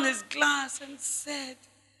rolled down his glass and said,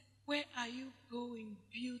 where are you going,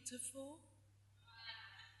 beautiful?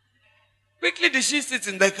 Quickly did she sit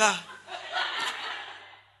in the car.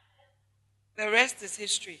 The rest is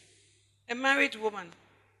history. A married woman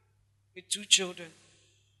with 2 children.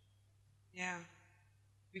 Yeah.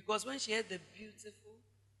 Because when she heard the beautiful,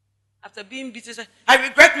 after being beaten, she said, I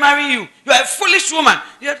regret marrying you. You are a foolish woman.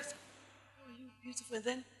 You have to say, oh, you beautiful. And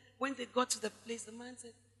then when they got to the place, the man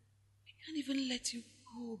said, I can't even let you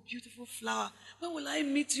go, beautiful flower. When will I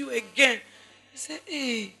meet you again? He said,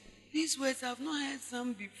 hey, these words I've not heard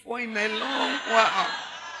some before in a long while.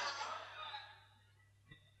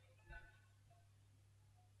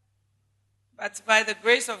 But by the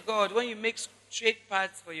grace of God, when you make straight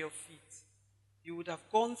paths for your feet, you would have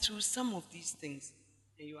gone through some of these things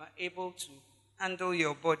and you are able to handle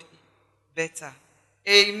your body better.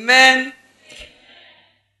 Amen.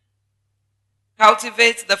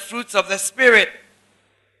 Cultivate the fruits of the Spirit.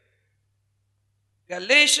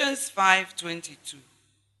 Galatians 5:22.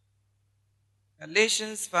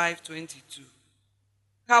 Galatians 5:22.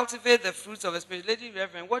 Cultivate the fruits of the Spirit. Lady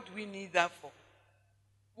Reverend, what do we need that for?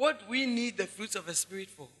 What do we need the fruits of the Spirit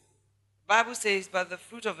for? The Bible says, but the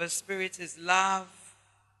fruit of the Spirit is love,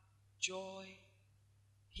 joy,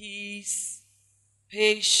 peace,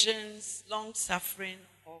 patience, long-suffering,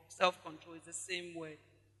 or self-control. It's the same word.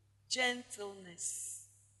 Gentleness,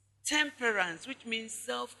 temperance, which means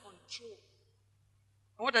self-control.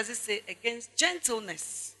 And what does it say? Against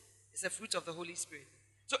gentleness is the fruit of the Holy Spirit.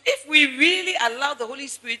 So if we really allow the Holy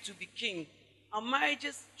Spirit to be king, our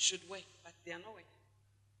marriages should work, but they are not working.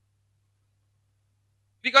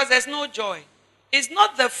 Because there's no joy. It's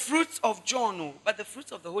not the fruit of John, no, but the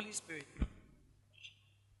fruit of the Holy Spirit.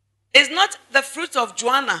 It's not the fruit of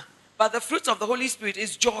Joanna, But the fruit of the Holy Spirit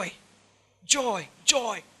is joy. Joy,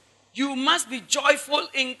 joy. You must be joyful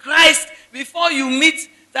in Christ before you meet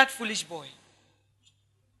that foolish boy.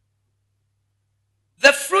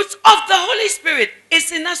 The fruit of the Holy Spirit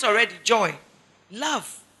is in us already. Joy,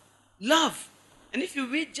 love, love. And if you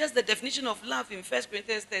read just the definition of love in 1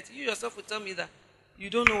 Corinthians 30, you yourself will tell me that you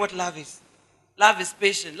don't know what love is. Love is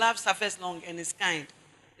patient. Love suffers long and is kind.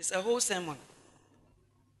 It's a whole sermon.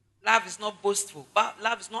 Love is not boastful.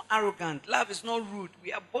 Love is not arrogant. Love is not rude.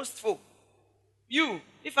 We are boastful. You,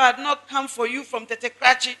 if I had not come for you from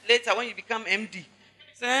Tetekrachi later when you become MD,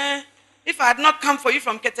 say, if I had not come for you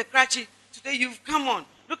from Tetekrachi, today you've come on.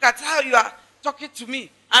 Look at how you are talking to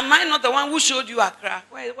me. Am I not the one who showed you Accra?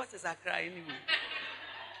 Well, what is Accra anyway?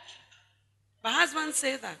 My husband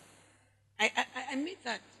said that. I made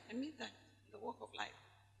that. I made that in the walk of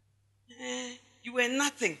life. You were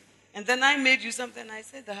nothing. And then I made you something. I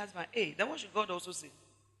said to the husband, hey, then what should God also say?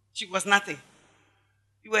 She was nothing.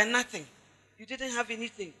 You were nothing. You didn't have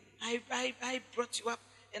anything. I brought you up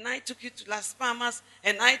and I took you to Las Palmas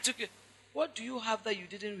and I took you. What do you have that you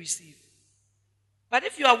didn't receive? But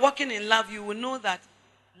if you are walking in love, you will know that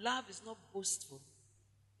love is not boastful.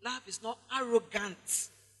 Love is not arrogant.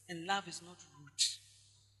 And love is not rude.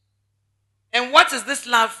 And what is this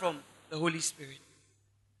love from? The Holy Spirit.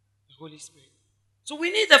 The Holy Spirit. So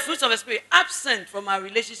we need the fruits of the Spirit absent from our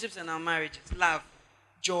relationships and our marriages. Love,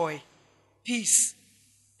 joy, peace.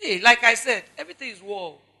 Hey, like I said, everything is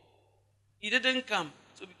war. He didn't come.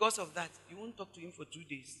 So because of that, you won't talk to him for 2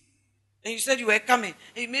 days. And you said you were coming.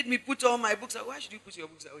 And you made me put all my books away. Why should you put your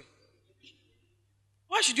books away?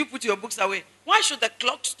 Why should you put your books away? Why should the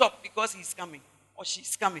clock stop because he's coming or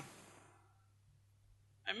she's coming?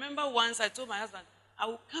 I remember once I told my husband, I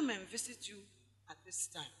will come and visit you at this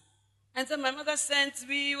time. And then my mother sent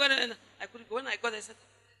me. And I couldn't go. When I got there, I said,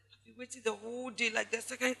 I've been waiting the whole day like the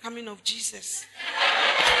second coming of Jesus.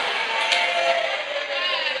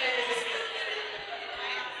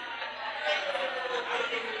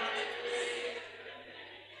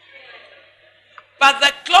 But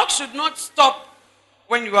the clock should not stop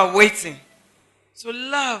when you are waiting. So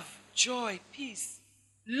love, joy, peace,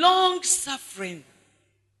 long suffering.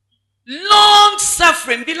 Long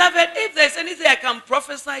suffering. Beloved, if there's anything I can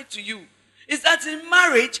prophesy to you, is that in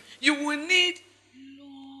marriage, you will need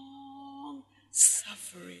long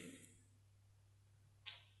suffering.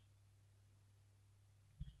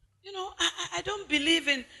 You know, I don't believe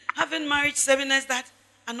in having marriage seminars that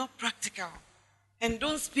are not practical and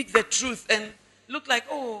don't speak the truth and look like,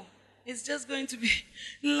 oh, it's just going to be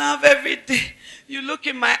love every day. You look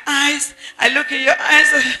in my eyes, I look in your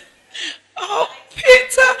eyes. Oh,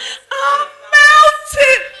 Peter, I'm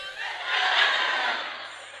melting.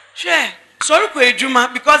 Sure. Sorry,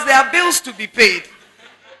 Kwejuma, because there are bills to be paid.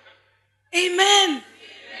 Amen. Amen.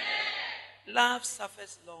 Love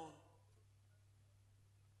suffers long.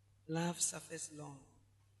 Love suffers long.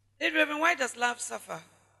 Hey, Reverend, why does love suffer?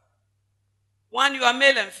 One, you are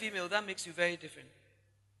male and female. That makes you very different.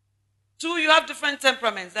 Two, you have different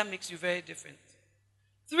temperaments. That makes you very different.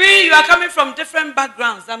 Three, you are coming from different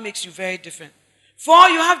backgrounds. That makes you very different. Four,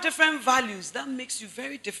 you have different values. That makes you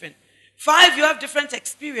very different. Five, you have different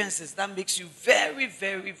experiences. That makes you very,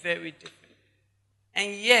 very, very different.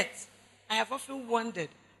 And yet, I have often wondered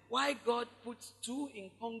why God puts two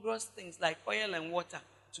incongruous things like oil and water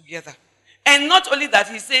together. And not only that,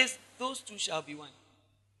 he says, those two shall be one.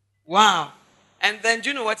 Wow. And then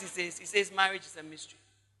do you know what he says? He says marriage is a mystery.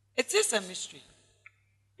 It is a mystery.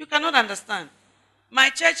 You cannot understand. My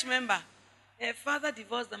church member, her father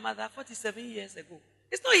divorced the mother 47 years ago.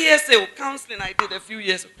 It's not hearsay, counseling I did a few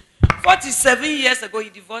years ago. 47 years ago, he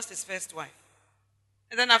divorced his first wife.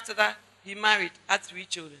 And then after that, he married, had 3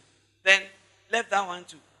 children. Then left that one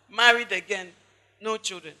too. Married again, no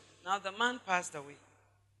children. Now the man passed away.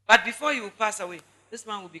 But before he will pass away, this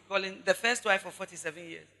man will be calling the first wife for 47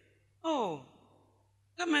 years. Oh,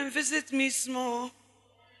 come and visit me small.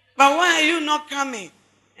 But why are you not coming?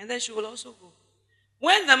 And then she will also go.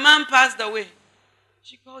 When the man passed away,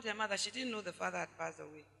 she called her mother. She didn't know the father had passed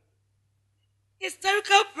away.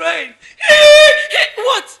 Hysterical crying. Hey,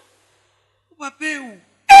 what?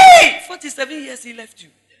 Hey, 47 years he left you.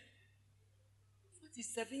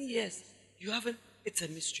 47 years. You haven't, it's a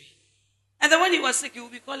mystery. And then when he was sick, he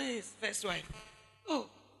would be calling his first wife. Oh,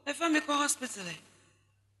 the family call hospital.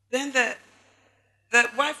 Then the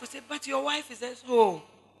wife would say, but your wife is there. Oh,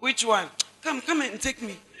 which one? Come and take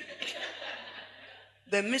me.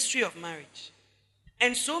 The mystery of marriage.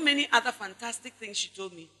 And so many other fantastic things she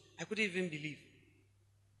told me, I couldn't even believe.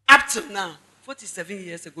 Up till now, 47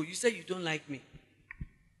 years ago, you say you don't like me.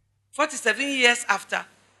 47 years after,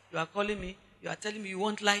 you are calling me, you are telling me you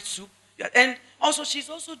want light soup, And also, she's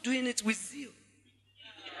also doing it with zeal.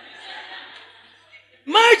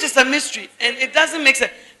 Marriage is a mystery, and it doesn't make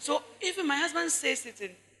sense. So even my husband says it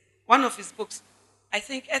in one of his books, I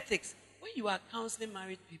think Ethics, when you are counseling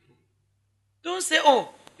married people, don't say, oh,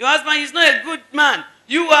 your husband is not a good man.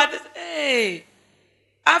 You are this. Hey,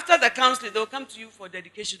 after the counseling, they'll come to you for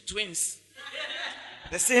dedication, twins.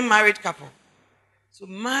 The same married couple. So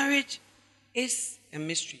marriage is a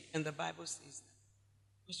mystery, and the Bible says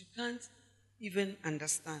that. Because you can't even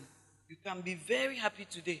understand. You can be very happy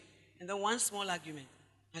today, and then one small argument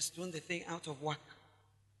has thrown the thing out of whack.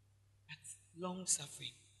 That's long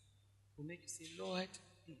suffering. Will make you say, Lord,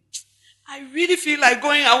 I really feel like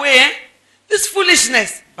going away. This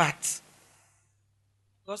foolishness. But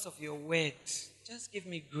because of your word, just give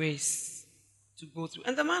me grace to go through.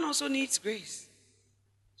 And the man also needs grace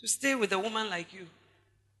to stay with a woman like you.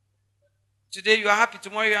 Today you are happy,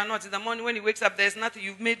 tomorrow you are not. In the morning when he wakes up, there's nothing.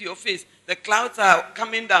 You've made your face. The clouds are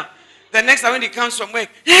coming down. The next time when he comes from work,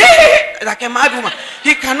 like a mad woman,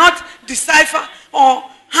 he cannot decipher or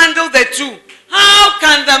handle the two. How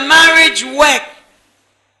can the marriage work?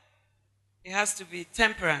 It has to be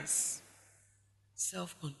temperance,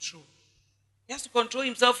 self-control. He has to control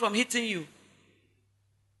himself from hitting you.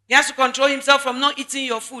 He has to control himself from not eating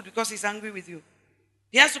your food because he's angry with you.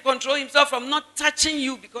 He has to control himself from not touching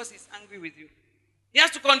you because he's angry with you. He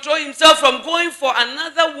has to control himself from going for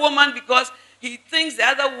another woman because he thinks the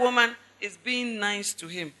other woman is being nice to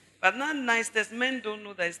him. But not niceness, men don't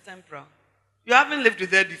know that it's temporal. You haven't lived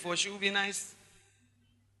with her before, she will be nice.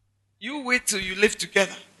 You wait till you live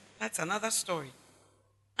together. That's another story.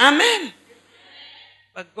 Amen.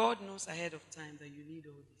 But God knows ahead of time that you need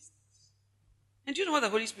all these things. And do you know what the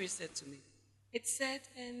Holy Spirit said to me? It said,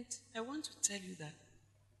 and I want to tell you that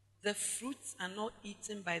the fruits are not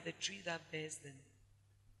eaten by the tree that bears them.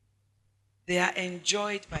 They are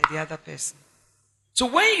enjoyed by the other person. So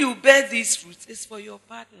when you bear these fruits, it's for your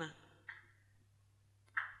partner.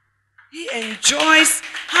 He enjoys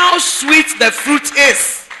how sweet the fruit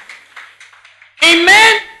is.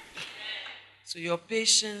 Amen? So your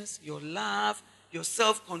patience, your love, your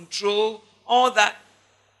self-control, all that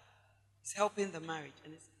is helping the marriage.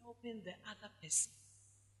 And it's helping the other person.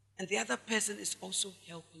 And the other person is also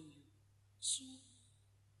helping you. So,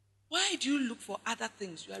 why do you look for other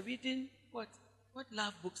things? You are reading what? What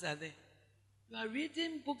love books are there? You are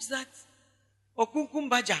reading books that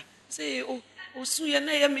Okunkumbaja say, oh, suya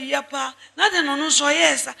na yemi yapa, nothing no so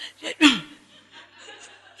yes.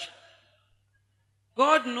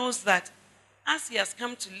 God knows that as He has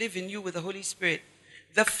come to live in you with the Holy Spirit,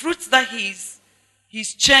 the fruits that He's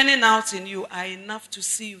churning out in you are enough to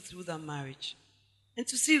see you through that marriage. And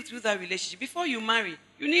to see you through that relationship. Before you marry,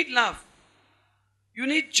 you need love. You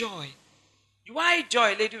need joy. Why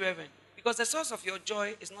joy, Lady Reverend? Because the source of your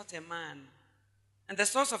joy is not a man. And the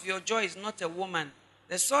source of your joy is not a woman.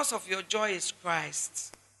 The source of your joy is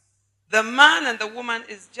Christ. The man and the woman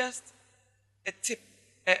is just a tip,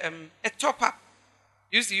 a top-up.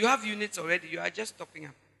 You see, you have units already. You are just topping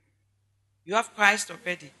up. You have Christ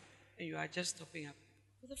already. And you are just topping up.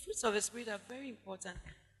 So the fruits of the Spirit are very important,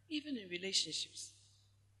 even in relationships.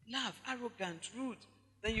 Love, arrogant, rude.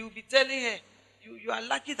 Then you'll be telling her, you are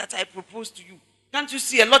lucky that I proposed to you. Can't you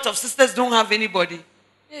see a lot of sisters don't have anybody?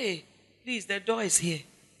 Hey, please, the door is here.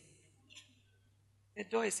 The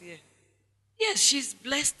door is here. Yes, she's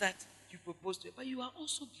blessed that you proposed to her, but you are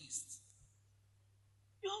also blessed.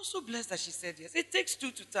 You're also blessed that she said yes. It takes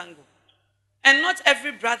two to tango. And not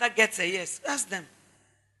every brother gets a yes. Ask them.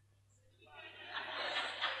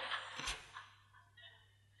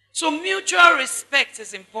 So mutual respect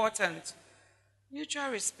is important. Mutual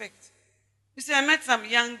respect. You see, I met some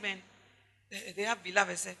young men. They have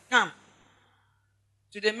beloved. I said, come.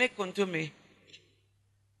 Do they make contume?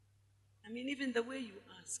 I mean, even the way you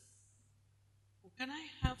ask. Oh, can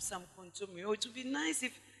I have some contume? Oh, it would be nice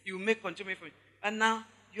if you make contume for me. And now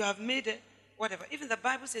you have made it, whatever. Even the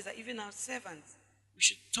Bible says that even our servants, we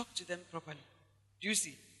should talk to them properly. Do you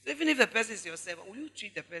see? So even if the person is your servant, will you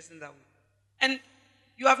treat the person that way? And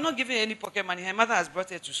you have not given any pocket money. Her mother has brought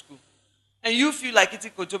her to school. And you feel like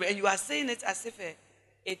eating kotobe. And you are saying it as if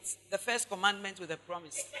it's the first commandment with a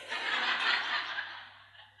promise.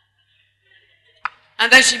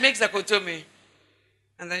 And then she makes the kotobe.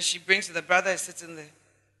 And then she brings it. The brother is sitting there.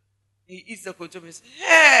 He eats the kotobe and says,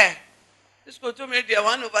 hey, this kotobe is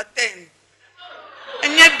 1/10.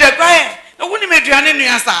 And yet the guy,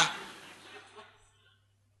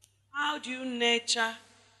 how do you nurture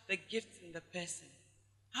the gifts in the person?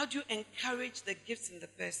 How do you encourage the gifts in the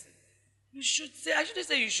person? You should say, I shouldn't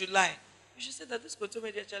say you should lie. You should say that this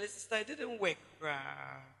kotomedia Charlie sister, it didn't work. But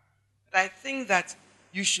I think that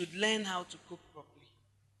you should learn how to cook properly.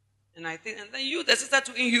 And then you, the sister,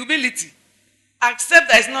 too, in humility, accept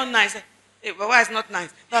that it's not nice. Hey, but why it's not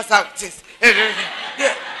nice? That's how it is.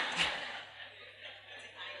 Yeah.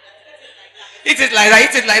 Eat it like that,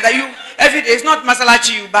 eat it like that. You every day, it's not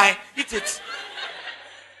masalachi you buy. Eat it.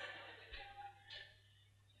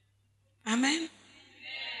 Amen.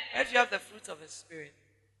 If you have the fruits of the Spirit,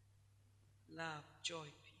 love, joy,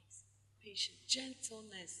 peace, patience,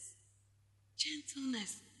 gentleness.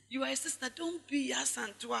 Gentleness. You are a sister, don't be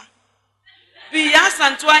yasantua. Be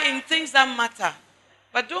yasantua in things that matter.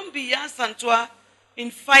 But don't be yasantua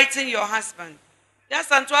in fighting your husband.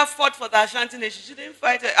 Yasantua fought for the Ashanti nation. She didn't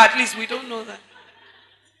fight it. At least we don't know that.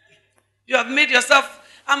 You have made yourself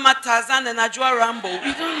Amatazan and Ajua Rambo.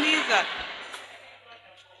 We don't need that.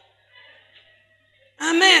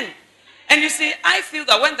 Amen. And you see, I feel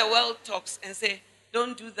that when the world talks and say,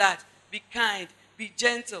 don't do that, be kind, be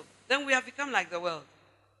gentle, then we have become like the world.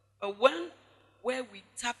 But where we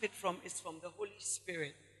tap it from is from the Holy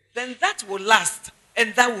Spirit, then that will last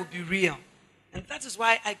and that will be real. And that is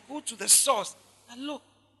why I go to the source and look,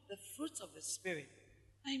 the fruits of the Spirit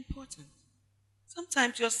are important.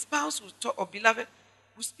 Sometimes your spouse will talk, or beloved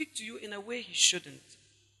will speak to you in a way he shouldn't.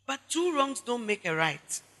 But two wrongs don't make a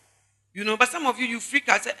right. You know, but some of you freak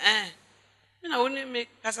out and say, I only make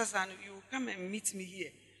Kasasan, you come and meet me here.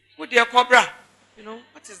 What dear Cobra? You know,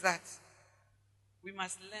 what is that? We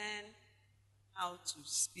must learn how to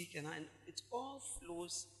speak, and it all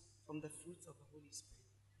flows from the fruits of the Holy Spirit.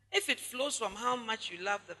 If it flows from how much you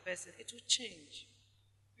love the person, it will change.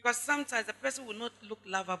 Because sometimes the person will not look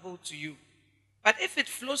lovable to you. But if it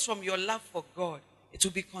flows from your love for God, it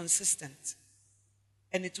will be consistent.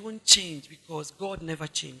 And it won't change because God never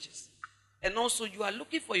changes. And also you are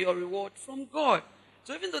looking for your reward from God.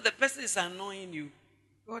 So even though the person is annoying you,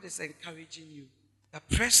 God is encouraging you. That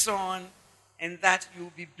press on and that you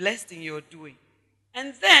will be blessed in your doing.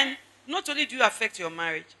 And then, not only do you affect your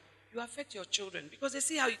marriage, you affect your children. Because they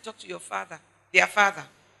see how you talk to your father, their father.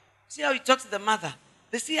 See how you talk to the mother.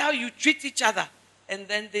 They see how you treat each other. And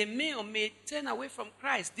then they may or may turn away from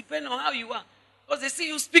Christ, depending on how you are. Because they see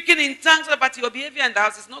you speaking in tongues, but your behavior in the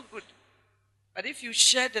house is not good. But if you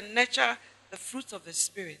share the nature, the fruits of the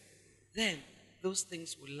Spirit, then those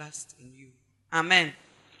things will last in you. Amen.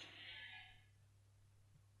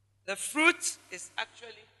 The fruit is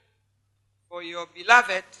actually for your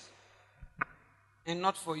beloved and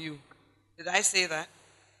not for you. Did I say that?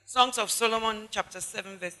 Songs of Solomon, chapter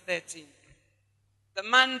 7, verse 13. The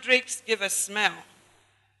mandrakes give a smell.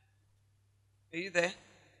 Are you there?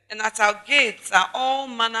 And at our gates are all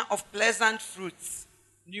manner of pleasant fruits,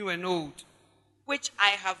 new and old, which I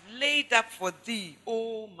have laid up for thee,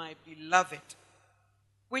 O my beloved.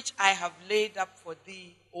 Which I have laid up for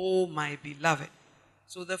thee, O my beloved.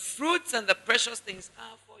 So the fruits and the precious things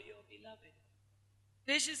are for your beloved.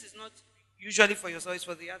 Patience is not usually for yourself, it's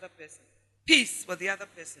for the other person. Peace for the other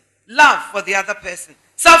person. Love for the other person.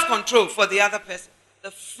 Self-control for the other person.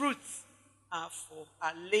 The fruits are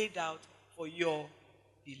laid out for your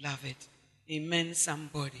beloved. Amen,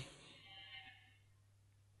 somebody.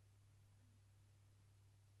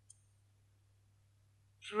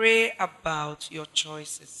 Pray about your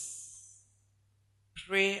choices.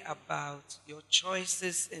 Pray about your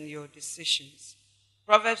choices and your decisions.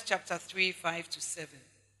 Proverbs chapter 3, 5-7.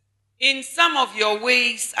 In some of your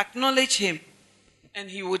ways, acknowledge him, and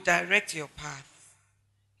he will direct your path.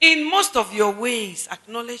 In most of your ways,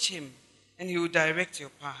 acknowledge him, and he will direct your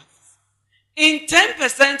path. In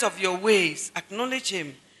 10% of your ways, acknowledge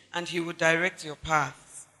him, and he will direct your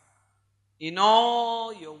path. In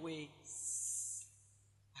all your ways,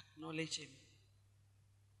 acknowledge him.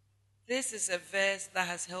 This is a verse that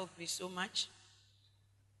has helped me so much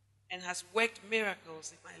and has worked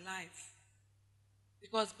miracles in my life.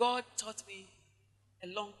 Because God taught me a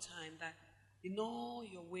long time that in all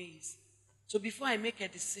your ways. So before I make a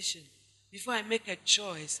decision, before I make a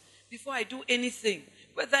choice, before I do anything,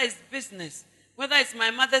 whether it's business, whether it's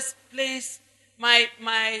my mother's place,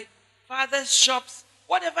 my father's shops,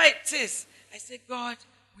 whatever it is, I say, God,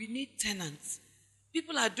 we need tenants.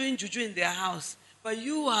 People are doing juju in their house, but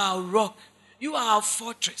you are our rock. You are our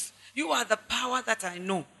fortress. You are the power that I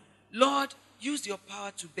know. Lord, use your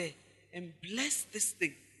power to bear and bless this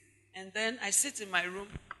thing. And then I sit in my room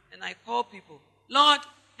and I call people. Lord,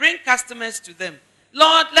 bring customers to them.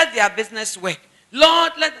 Lord, let their business work.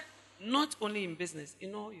 Lord, not only in business,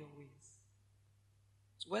 in all your ways.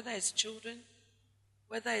 So whether it's children,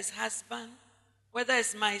 whether it's husband, whether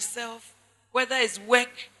it's myself, whether it's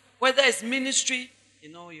work, whether it's ministry,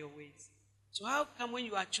 in all your ways. So how come when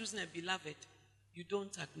you are choosing a beloved, you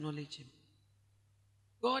don't acknowledge him?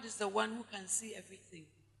 God is the one who can see everything.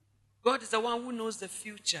 God is the one who knows the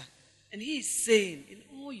future. And he is saying, in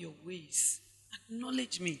all your ways,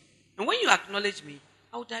 acknowledge me. And when you acknowledge me,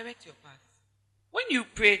 I will direct your path. When you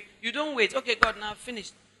pray, you don't wait. Okay, God, now I've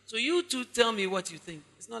finished. So you too tell me what you think.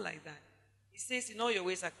 It's not like that. He says, in all your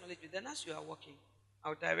ways, acknowledge me. Then as you are walking,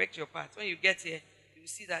 I'll direct your path. When you get here, you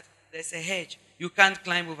see that there's a hedge. You can't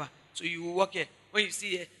climb over. So you will walk here. When you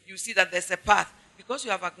see here, you see that there's a path. Because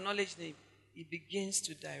you have acknowledged him, he begins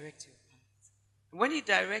to direct your path. And when he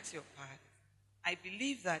directs your path, I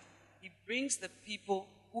believe that he brings the people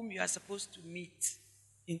whom you are supposed to meet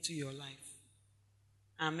into your life.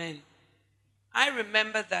 Amen. I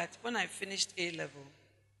remember that when I finished A-level,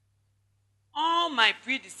 all my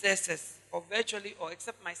predecessors, or virtually, or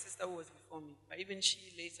except my sister who was before me, but even she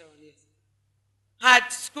later on, yes, had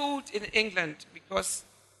schooled in England because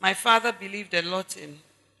my father believed a lot in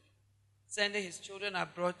sending his children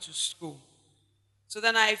abroad to school. So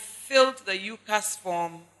then I filled the UCAS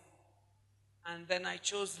form, and then I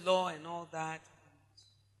chose law and all that.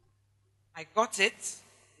 I got it,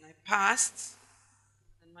 and I passed,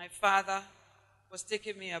 and my father was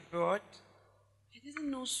taking me abroad. I didn't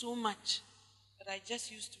know so much, but I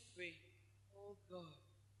just used to pray, oh God,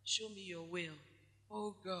 show me your will.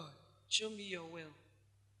 Oh God, show me your will.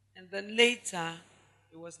 And then later,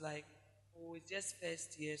 it was like, oh, it's just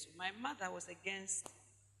first year. So my mother was against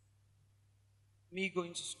me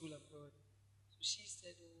going to school abroad. So she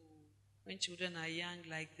said, oh, when children are young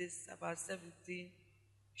like this, about 17, you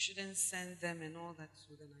shouldn't send them and all that.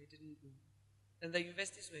 So then I didn't go. Then the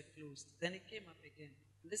universities were closed. Then it came up again.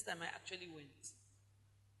 And this time I actually went.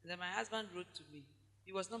 And then my husband wrote to me.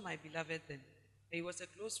 He was not my beloved then. He was a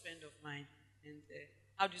close friend of mine. And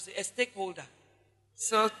how do you say, a stakeholder.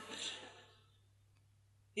 So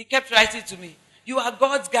he kept writing to me, you are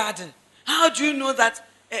God's garden. How do you know that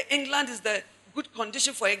England is the good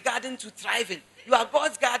condition for a garden to thrive in? You are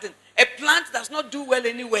God's garden. A plant does not do well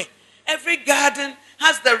anywhere. Every garden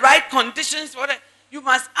has the right conditions for it. You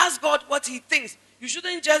must ask God what he thinks. You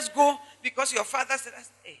shouldn't just go because your father said,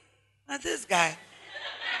 hey, now this guy.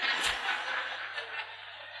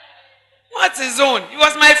 What's his own? He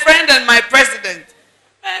was my friend and my president.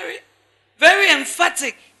 Very, very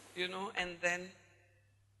emphatic, you know. And then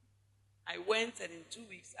I went, and in 2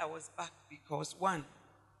 weeks I was back because, one,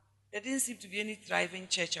 there didn't seem to be any thriving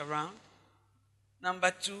church around.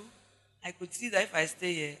 Number two, I could see that if I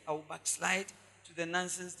stay here, I will backslide to the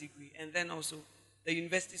nonsense degree. And then also, the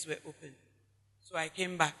universities were open. So I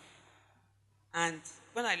came back. And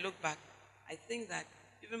when I look back, I think that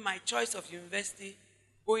even my choice of university,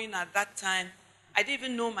 going at that time, I didn't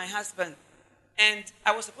even know my husband. And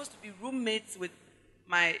I was supposed to be roommates with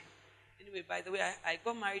my... Anyway, by the way, I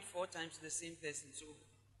got married 4 times to the same person. So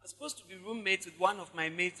I was supposed to be roommates with one of my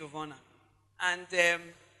maids of honor. And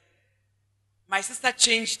my sister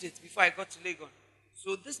changed it before I got to Legon.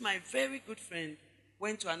 So this, my very good friend,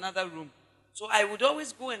 went to another room. So I would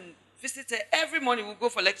always go and visit her. Every morning we'd go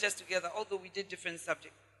for lectures together, although we did different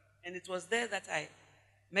subjects. And it was there that I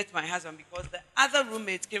met my husband, because the other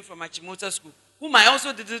roommate came from Achimota School, whom I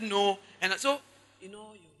also didn't know. And so, in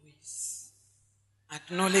all your ways,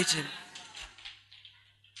 acknowledge him.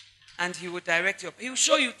 And he will direct you. He will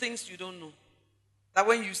show you things you don't know. That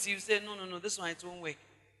when you see, you say, no, this one, it won't work.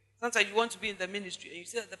 Sometimes you want to be in the ministry, and you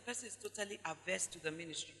see that the person is totally averse to the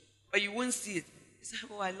ministry. But you won't see it. You say,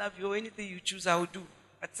 oh, I love you. Anything you choose, I will do.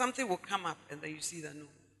 But something will come up, and then you see that no.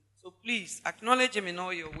 So please, acknowledge him in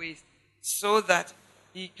all your ways, so that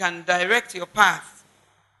he can direct your path.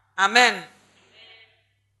 Amen.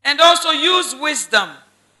 And also use wisdom.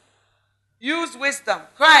 Use wisdom.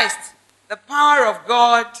 Christ, the power of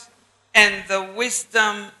God and the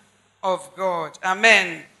wisdom of God.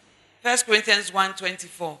 Amen. 1 Corinthians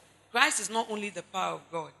 1:24. Christ is not only the power of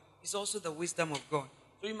God, he's also the wisdom of God.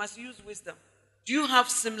 So you must use wisdom. Do you have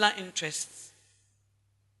similar interests?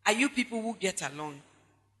 Are you people who get along?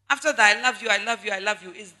 After that, I love you, I love you, I love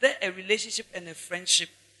you. Is there a relationship and a friendship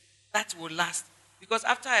that will last? Because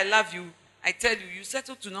after I love you, I tell you, you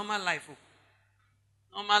settle to normal life.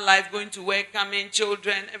 Normal life, going to work, coming,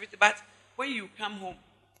 children, everything. But when you come home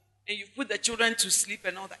and you put the children to sleep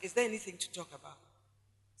and all that, is there anything to talk about?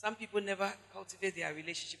 Some people never cultivate their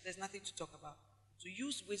relationship. There's nothing to talk about. So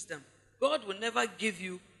use wisdom. God will never give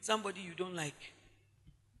you somebody you don't like.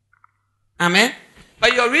 Amen?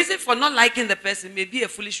 But your reason for not liking the person may be a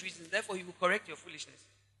foolish reason. Therefore, he will correct your foolishness.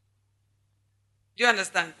 Do you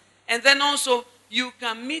understand? And then also, you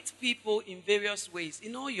can meet people in various ways,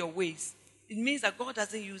 in all your ways. It means that God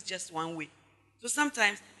doesn't use just one way. So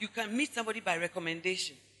sometimes you can meet somebody by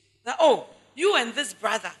recommendation. That, oh, you and this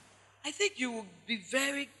brother, I think you will be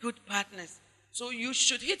very good partners. So you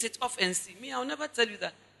should hit it off and see. Me, I'll never tell you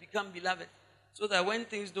that become beloved. So that when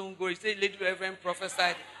things don't go, you say, Lady Reverend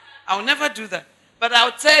prophesied. I'll never do that. But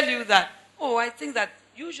I'll tell you that, I think that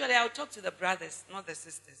usually I'll talk to the brothers, not the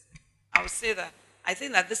sisters. I'll say that I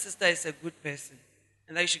think that this sister is a good person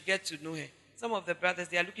and that you should get to know her. Some of the brothers,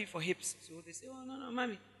 they are looking for hips. So they say, no,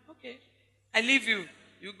 mommy, okay. I leave you.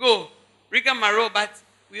 You go. Rigmarole, but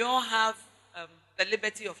we all have the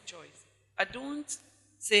liberty of choice. But don't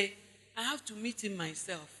say, I have to meet him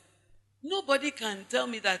myself. Nobody can tell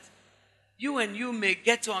me that you and you may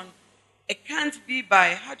get on. It can't be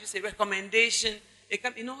by, recommendation. It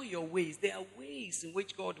can be in all your ways. There are ways in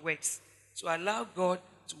which God works. So allow God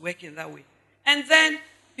to work in that way. And then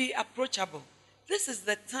be approachable. This is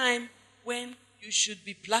the time when you should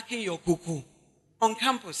be plucking your cuckoo on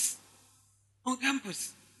campus. On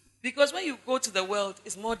campus. Because when you go to the world,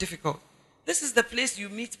 it's more difficult. This is the place you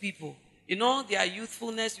meet people. In all their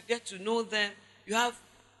youthfulness, you get to know them. You have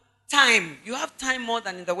time. You have time more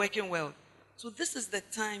than in the working world. So this is the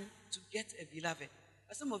time to get a beloved.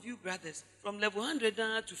 But some of you brothers, from level 100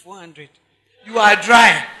 to 400, you are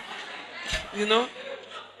dry. You know?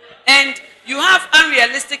 And you have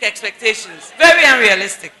unrealistic expectations. Very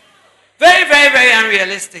unrealistic. Very, very, very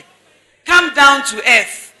unrealistic. Come down to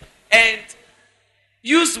earth and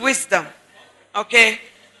use wisdom. Okay?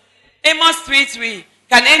 Amos 3:3.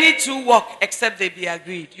 Can any two walk except they be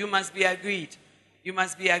agreed? You must be agreed. You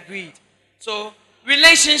must be agreed. So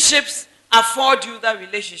relationships afford you that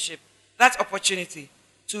relationship, that opportunity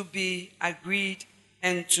to be agreed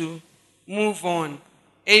and to move on.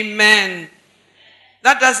 Amen.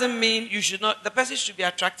 That doesn't mean you should not, the person should be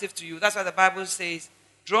attractive to you. That's why the Bible says,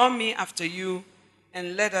 draw me after you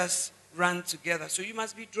and let us run together. So you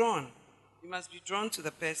must be drawn. You must be drawn to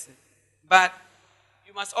the person. But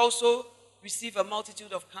you must also receive a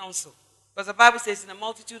multitude of counsel. Because the Bible says in a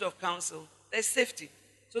multitude of counsel, there's safety.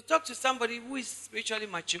 So talk to somebody who is spiritually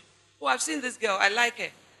mature. Oh, I've seen this girl. I like her.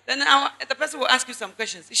 Then the person will ask you some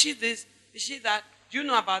questions. Is she this? Is she that? Do you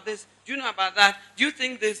know about this? Do you know about that? Do you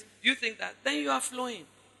think this? Do you think that? Then you are flowing.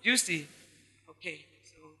 Do you see? Okay.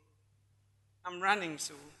 So I'm running.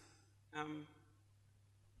 So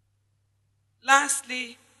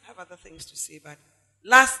lastly, I have other things to say, but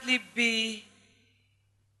lastly,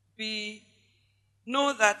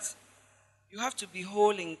 know that you have to be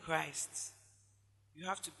whole in Christ. You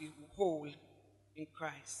have to be whole in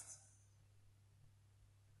Christ.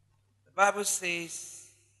 The Bible says,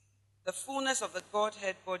 the fullness of the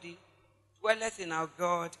Godhead body dwelleth in our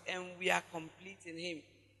God, and we are complete in him.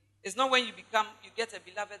 It's not when you get a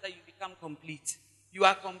beloved that you become complete. You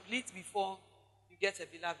are complete before you get a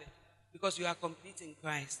beloved, because you are complete in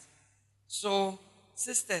Christ. So,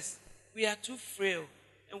 sisters, we are too frail,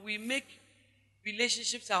 and we make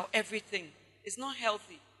relationships our everything. It's not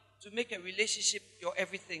healthy to make a relationship your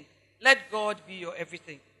everything. Let God be your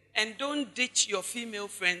everything. And don't ditch your female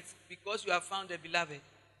friends because you have found a beloved.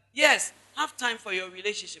 Yes, have time for your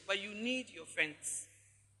relationship, but you need your friends.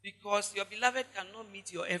 Because your beloved cannot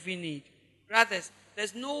meet your every need. Brothers,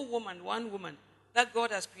 there's no one woman, that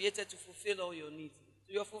God has created to fulfill all your needs.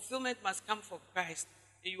 So your fulfillment must come from Christ.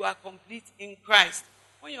 And you are complete in Christ.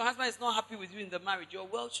 When your husband is not happy with you in the marriage, your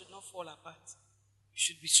world should not fall apart. You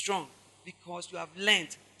should be strong because you have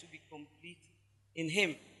learned to be complete in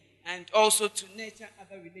him. And also to nurture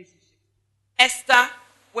other relationships. Esther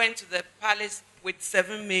went to the palace with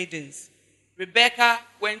 7 maidens. Rebecca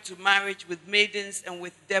went to marriage with maidens and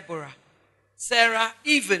with Deborah. Sarah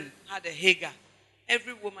even had a Hagar.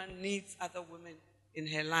 Every woman needs other women in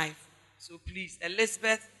her life. So please,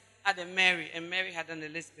 Elizabeth had a Mary, and Mary had an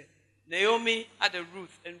Elizabeth. Naomi had a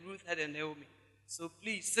Ruth, and Ruth had a Naomi. So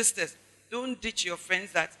please, sisters, don't ditch your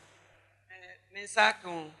friends that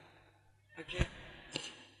okay.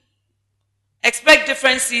 Expect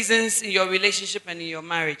different seasons in your relationship and in your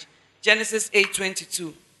marriage. Genesis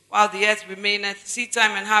 8:22. While the earth remaineth, seed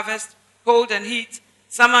time and harvest, cold and heat,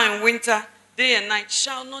 summer and winter, day and night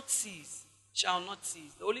shall not cease. Shall not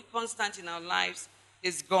cease. The only constant in our lives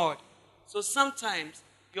is God. So sometimes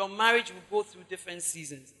your marriage will go through different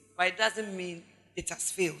seasons, but it doesn't mean it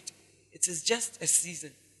has failed. It is just a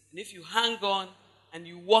season. And if you hang on and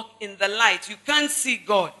you walk in the light, you can't see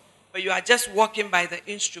God, but you are just walking by the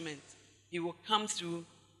instrument, he will come through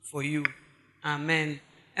for you. Amen.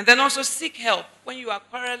 And then also seek help. When you are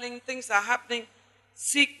quarreling, things are happening,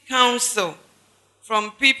 seek counsel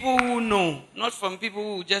from people who know, not from people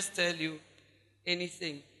who just tell you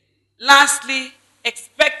anything. Lastly,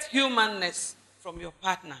 expect humanness from your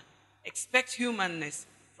partner. Expect humanness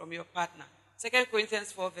from your partner. 2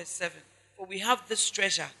 Corinthians 4:7. For we have this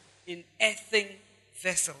treasure in earthen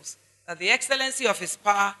vessels, that the excellency of his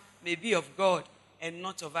power may be of God and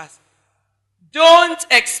not of us. Don't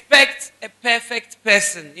expect a perfect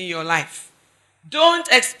person in your life. Don't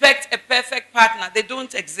expect a perfect partner. They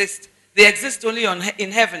don't exist. They exist only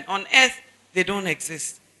in heaven. On earth, they don't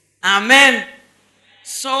exist. Amen.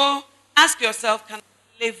 So ask yourself, can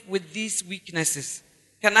I live with these weaknesses?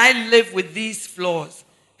 Can I live with these flaws?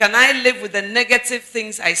 Can I live with the negative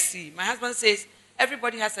things I see? My husband says,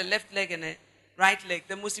 everybody has a left leg and a right leg.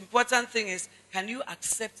 The most important thing is, can you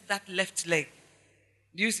accept that left leg?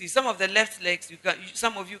 Do you see? Some of the left legs,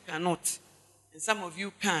 some of you cannot. And some of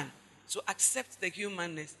you can. So accept the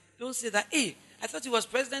humanness. Don't say that, hey, I thought he was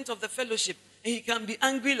president of the fellowship and he can be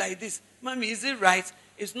angry like this. Mommy, is it right?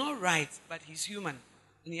 It's not right, but he's human.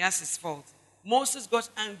 And he has his fault. Moses got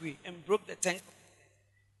angry and broke the Ten Commandments.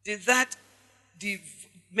 Did that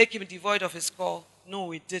make him devoid of his call?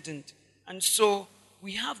 No, it didn't. And so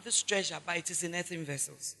we have this treasure, but it is in earthen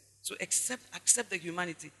vessels. So accept the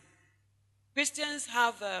humanity. Christians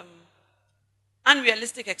have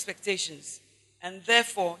unrealistic expectations, and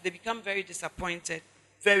therefore they become very disappointed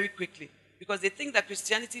very quickly because they think that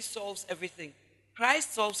Christianity solves everything.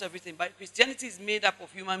 Christ solves everything, but Christianity is made up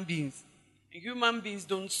of human beings, and human beings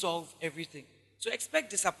don't solve everything. So expect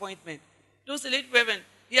disappointment. Don't say, Lady Reverend,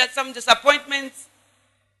 he had some disappointments,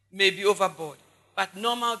 maybe overboard, but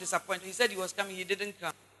normal disappointment. He said he was coming, he didn't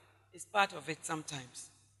come. It's part of it sometimes.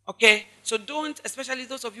 Okay? So don't, especially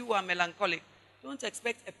those of you who are melancholic, don't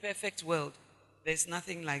expect a perfect world. There's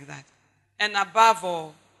nothing like that. And above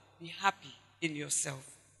all, be happy in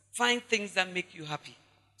yourself. Find things that make you happy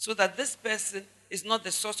so that this person is not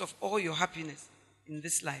the source of all your happiness in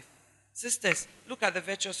this life. Sisters, look at the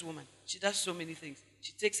virtuous woman. She does so many things.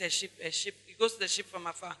 She takes her ship, he goes to the ship from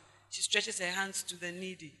afar. She stretches her hands to the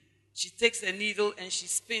needy. She takes a needle and she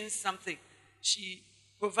spins something. She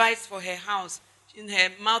provides for her house. In her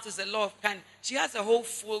mouth is a law of kindness. She has a whole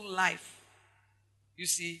full life. You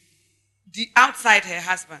see, outside her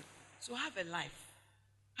husband. So have a life.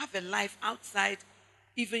 Have a life outside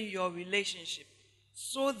even your relationship.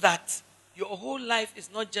 So that your whole life is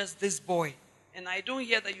not just this boy. And I don't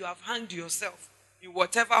hear that you have hanged yourself in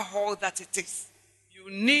whatever hall that it is. You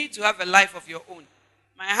need to have a life of your own.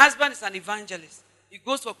 My husband is an evangelist. He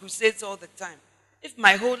goes for crusades all the time. If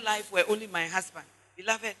my whole life were only my husband,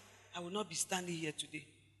 beloved, I will not be standing here today.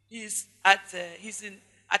 He's at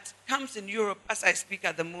camps in Europe as I speak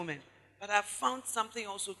at the moment. But I've found something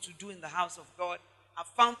also to do in the house of God. I've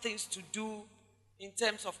found things to do in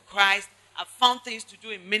terms of Christ. I've found things to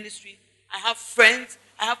do in ministry. I have friends.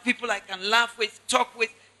 I have people I can laugh with, talk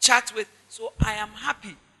with, chat with. So I am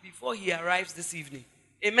happy before he arrives this evening.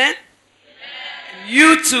 Amen? Amen. And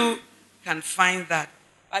you too can find that.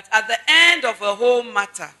 But at the end of the whole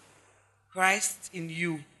matter, Christ in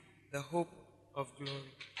you, the hope of glory.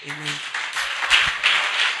 Amen.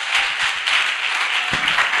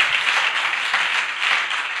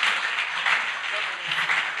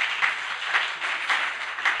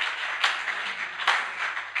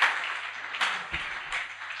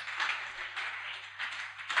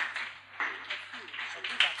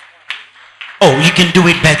 Oh, you can do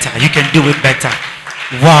it better. You can do it better.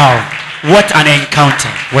 Wow. What an encounter.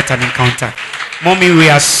 What an encounter. Mommy, we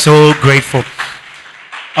are so grateful.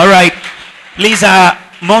 All right. Please,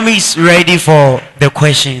 Mommy is ready for the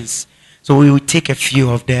questions. So we will take a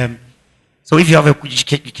few of them. So if you have a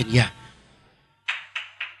question, you can, yeah.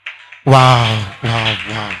 Wow. Wow.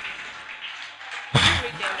 Wow. Wow.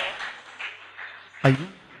 Are you?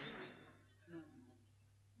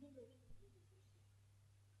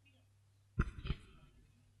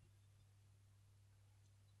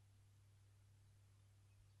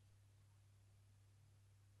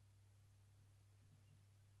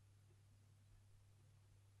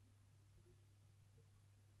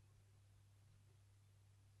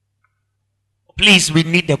 Please, we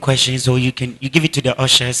need the questions, so you give it to the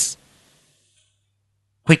ushers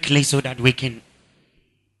quickly so that we can.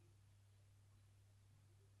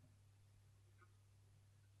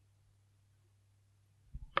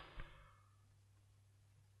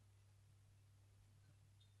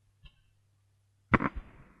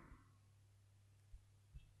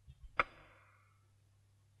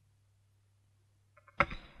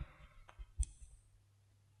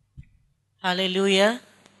 Hallelujah.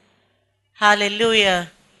 Hallelujah.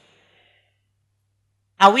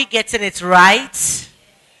 Are we getting it right?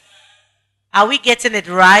 Are we getting it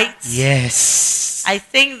right? Yes. I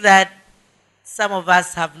think that some of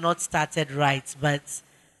us have not started right, but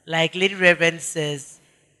like Lady Reverend says,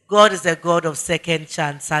 God is a God of second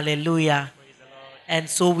chance. Hallelujah. And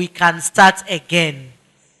so we can start again.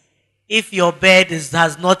 If your bed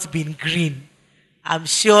has not been green, I'm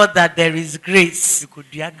sure that there is grace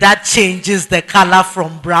that changes the color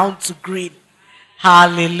from brown to green.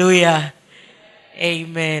 Hallelujah.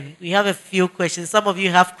 Amen. We have a few questions. Some of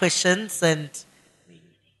you have questions, and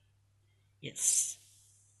yes.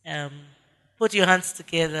 Put your hands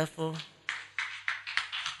together for.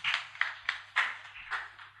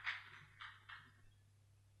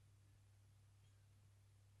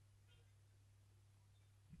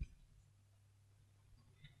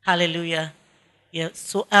 Hallelujah. Yeah.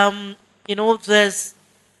 So, there's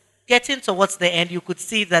getting towards the end, you could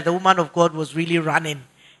see that the woman of God was really running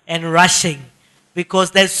and rushing,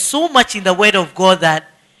 because there's so much in the Word of God that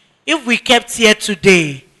if we kept here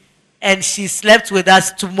today and she slept with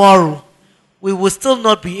us tomorrow, we will still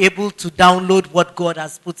not be able to download what God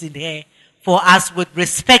has put in here for us with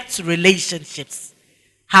respect to relationships.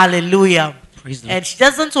 Hallelujah. And she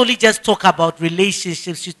doesn't only just talk about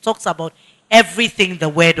relationships, she talks about everything the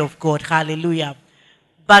Word of God. Hallelujah.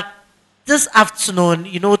 But this afternoon,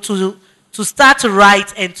 to start to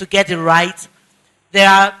write and to get it right, there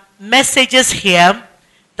are messages here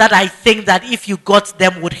that I think that if you got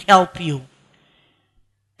them would help you.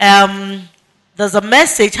 There's a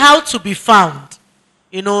message, how to be found.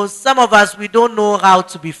 Some of us, we don't know how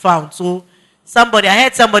to be found. So I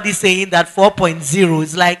heard somebody saying that 4.0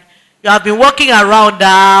 is like you have been walking around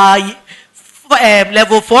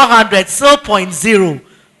level 400, still 0.0.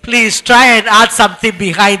 Please try and add something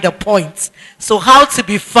behind the points. So how to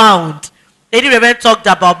be found. Lady Reverend talked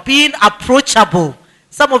about being approachable.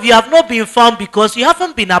 Some of you have not been found because you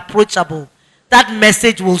haven't been approachable. That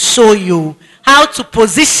message will show you how to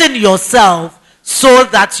position yourself so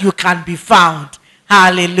that you can be found.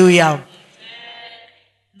 Hallelujah.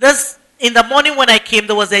 In the morning when I came,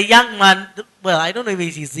 there was a young man, well, I don't know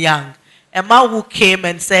if he's young, a man who came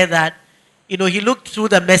and said that, he looked through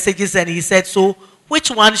the messages and he said, so which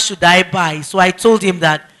one should I buy? So I told him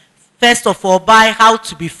that, first of all, buy How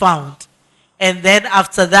to Be Found. And then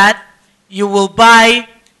after that, you will buy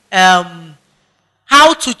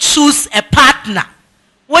How to Choose a Partner,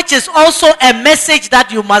 which is also a message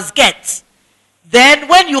that you must get. Then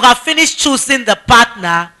when you have finished choosing the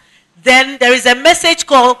partner, then there is a message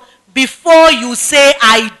called Before You Say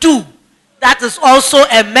I Do. That is also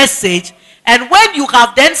a message. And when you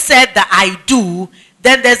have then said the I do,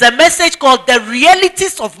 then there's a message called The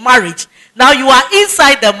Realities of Marriage. Now you are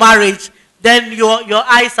inside the marriage, then your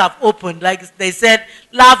eyes have opened. Like they said,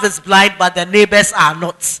 love is blind, but the neighbors are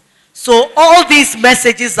not. So all these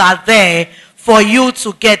messages are there for you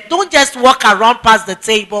to get. Don't just walk around past the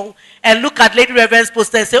table and look at Lady Reverend's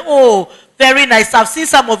poster and say, oh, very nice. I've seen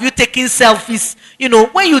some of you taking selfies.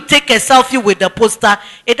 When you take a selfie with the poster,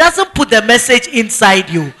 it doesn't put the message inside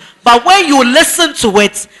you. But when you listen to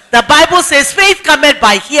it, the Bible says faith cometh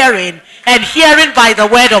by hearing, and hearing by the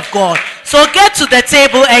word of God. So get to the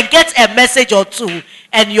table and get a message or two,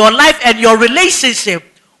 and your life and your relationship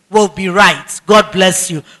will be right. God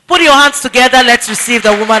bless you. Put your hands together. Let's receive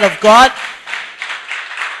the woman of God.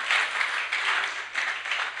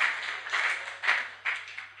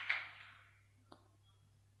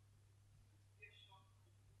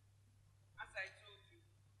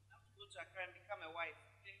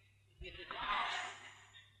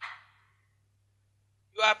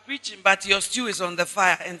 You are preaching, but your stew is on the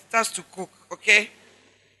fire and starts to cook, okay?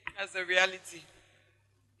 That's the reality.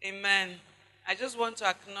 Amen. I just want to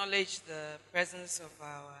acknowledge the presence of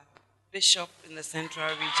our bishop in the central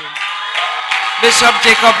region. Bishop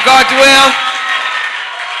Jacob, God will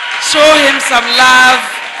show him some love.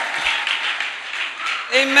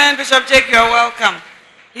 Amen. Bishop Jacob, you're welcome.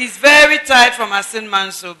 He's very tired from Asin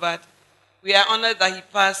Manso, but we are honored that he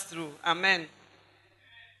passed through. Amen.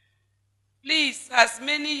 Please, how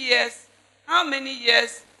many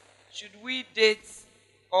years should we date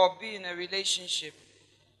or be in a relationship?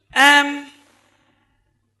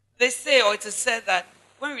 They say, or it is said that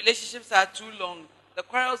when relationships are too long, the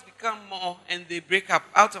quarrels become more and they break up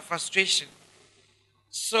out of frustration.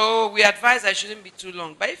 So we advise that it shouldn't be too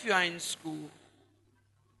long. But if you are in school,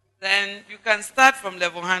 then you can start from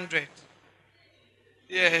level 100.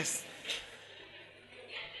 Yes.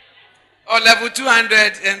 Or level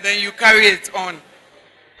 200, and then you carry it on.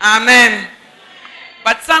 Amen.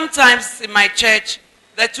 But sometimes in my church,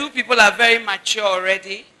 the two people are very mature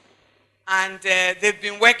already, and they've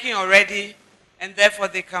been working already, and therefore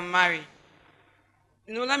they can marry.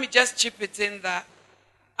 Let me just chip it in that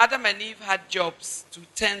Adam and Eve had jobs to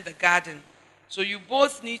tend the garden. So you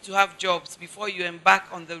both need to have jobs before you embark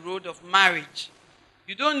on the road of marriage.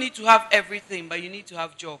 You don't need to have everything, but you need to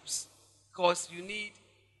have jobs, because you need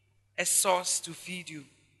a source to feed you.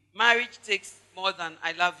 Marriage takes more than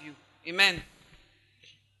I love you. Amen.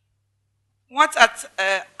 What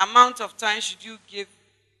amount of time should you give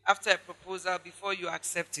after a proposal before you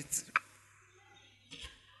accept it?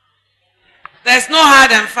 There's no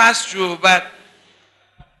hard and fast rule, but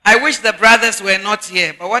I wish the brothers were not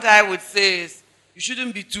here. But what I would say is, you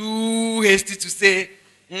shouldn't be too hasty to say,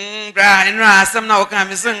 if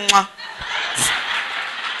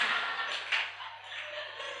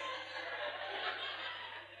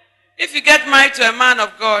you get married to a man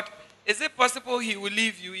of God, is it possible he will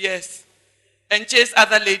leave you? Yes. And chase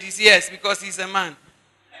other ladies? Yes, because he's a man.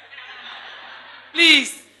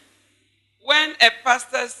 Please, when a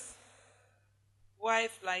pastor's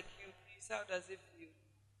wife like you, please, how does it feel?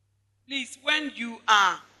 Please, when you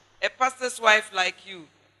are a pastor's wife like you,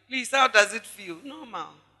 please, how does it feel? Normal.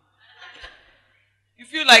 You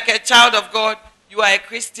feel like a child of God, you are a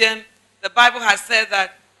Christian. The Bible has said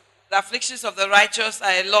that the afflictions of the righteous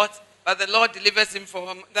are a lot, but the Lord delivers him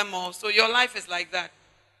from them all. So your life is like that.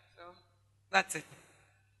 So that's it.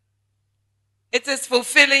 It is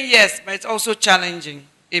fulfilling, yes, but it's also challenging.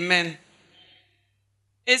 Amen.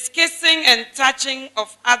 Is kissing and touching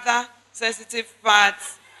of other sensitive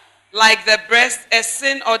parts, like the breast, a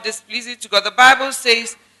sin or displeasing to God? The Bible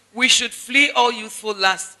says we should flee all youthful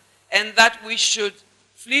lust, and that we should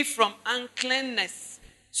flee from uncleanness.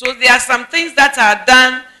 So there are some things that are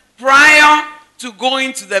done prior to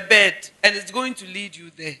going to the bed, and it's going to lead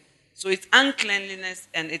you there. So it's uncleanliness,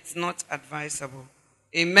 and it's not advisable.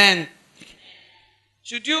 Amen.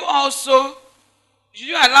 Should you allow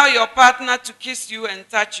your partner to kiss you and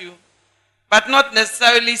touch you, but not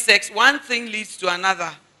necessarily sex? One thing leads to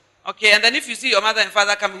another. Okay, and then if you see your mother and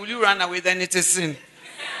father coming, will you run away? Then it is sin.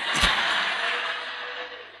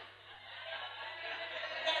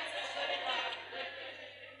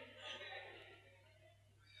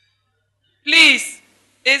 Please,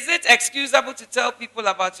 is it excusable to tell people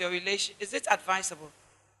about your relation? Is it advisable?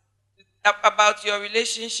 About your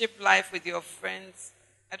relationship life with your friends?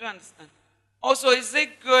 I don't understand. Also, is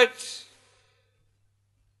it good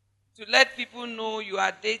to let people know you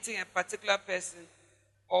are dating a particular person,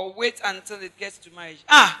 or wait until it gets to marriage?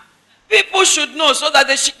 People should know so that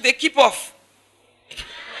they keep off.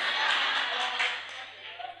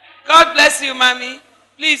 God bless you, mommy.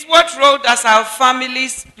 Please, what role does our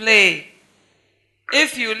families play?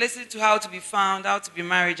 If you listen to How to Be Found, How to Be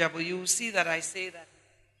Marriageable, you will see that I say that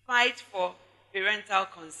fight for parental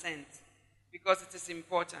consent, because it is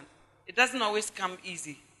important. It doesn't always come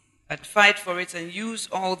easy, but fight for it and use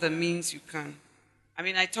all the means you can. I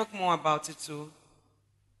mean, I talk more about it too.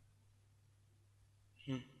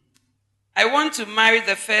 I want to marry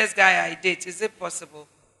the first guy I date. Is it possible?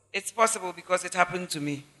 It's possible because it happened to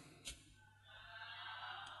me.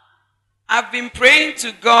 I've been praying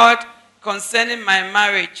to God concerning my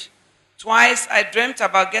marriage. Twice I dreamt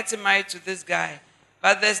about getting married to this guy,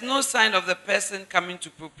 but there's no sign of the person coming to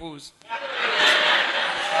propose.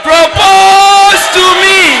 Propose to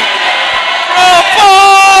me!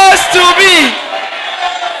 Propose to me!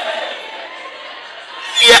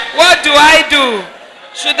 Yeah. What do I do?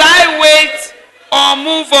 Should I wait or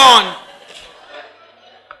move on?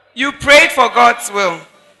 You prayed for God's will.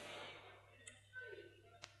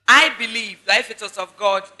 I believe that if it was of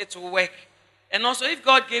God, it will work. And also, if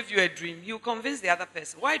God gave you a dream, He will convince the other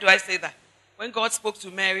person. Why do I say that? When God spoke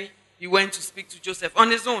to Mary, He went to speak to Joseph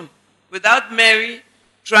on his own, without Mary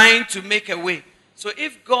trying to make a way. So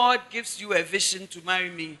if God gives you a vision to marry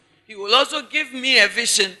me, He will also give me a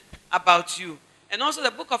vision about you. And also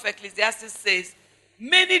the book of Ecclesiastes says,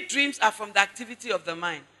 many dreams are from the activity of the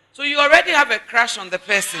mind. So you already have a crush on the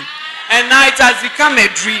person, and now it has become a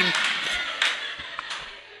dream.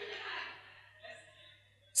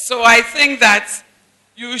 So I think that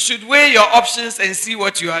you should weigh your options and see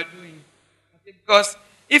what you are doing. Because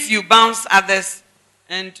if you bounce others,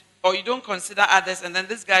 or you don't consider others, and then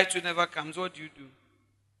this guy too never comes, what do you do?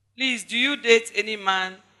 Please, do you date any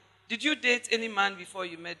man? Did you date any man before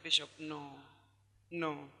you met Bishop? No.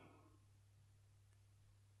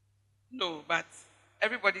 No, but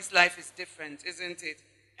everybody's life is different, isn't it?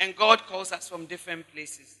 And God calls us from different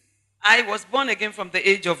places. I was born again from the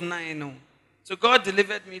age of 9. No. So God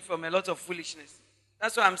delivered me from a lot of foolishness.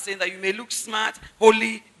 That's why I'm saying that you may look smart,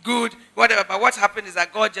 holy, good, whatever, but what happened is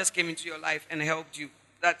that God just came into your life and helped you.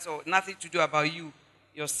 That's all. Nothing to do about you,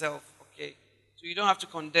 yourself, okay? So you don't have to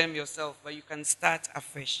condemn yourself, but you can start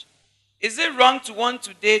afresh. Is it wrong to want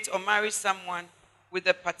to date or marry someone with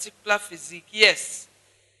a particular physique? Yes.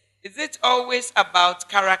 Is it always about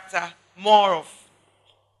character? More of.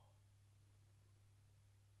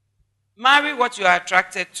 Marry what you are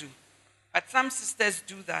attracted to. But some sisters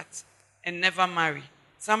do that and never marry.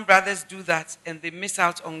 Some brothers do that and they miss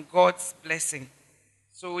out on God's blessing.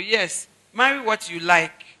 So yes, marry what you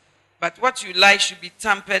like, but what you like should be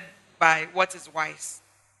tempered by what is wise.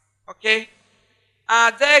 Okay?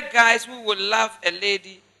 Are there guys who will love a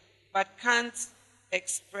lady but can't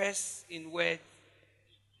express in words?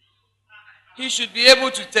 He should be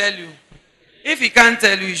able to tell you. If he can't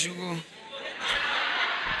tell you, he should go.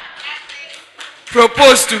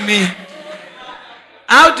 Propose to me.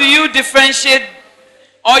 How do you differentiate?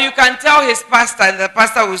 Or you can tell his pastor, and the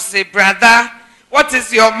pastor will say, brother, what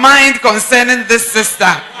is your mind concerning this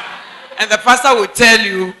sister? And the pastor will tell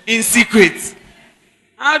you in secret.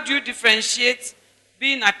 How do you differentiate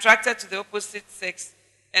being attracted to the opposite sex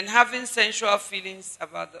and having sensual feelings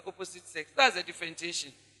about the opposite sex? That's a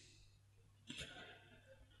differentiation.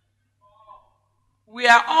 We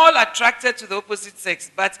are all attracted to the opposite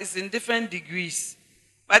sex, but it's in different degrees.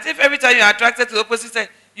 But if every time you're attracted to the opposite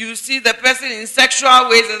sex, you see the person in sexual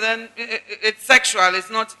ways, and then it's sexual, it's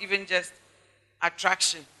not even just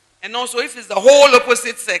attraction. And also, if it's the whole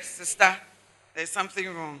opposite sex, sister, there's something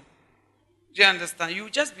wrong. Do you understand? You will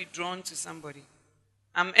just be drawn to somebody.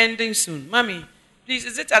 I'm ending soon. Mommy, please,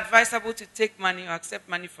 is it advisable to take money or accept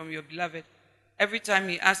money from your beloved every time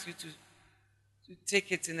he asks you to take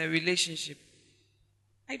it in a relationship?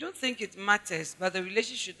 I don't think it matters, but the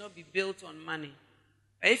relationship should not be built on money.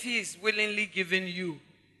 If he is willingly giving you,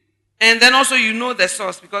 and then also you know the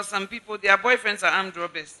source, because some people, their boyfriends are armed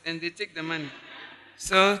robbers and they take the money.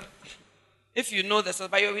 So, if you know the source,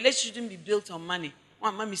 but your relationship shouldn't be built on money.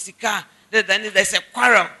 One mommy sika, then there's a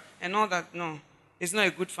quarrel and all that. No, it's not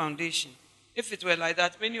a good foundation. If it were like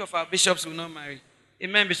that, many of our bishops will not marry.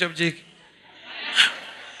 Amen, Bishop Jake.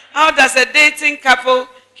 How does a dating couple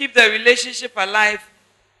keep the relationship alive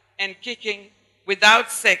and kicking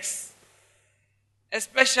without sex,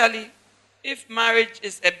 especially if marriage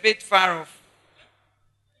is a bit far off?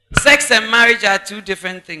 Sex and marriage are two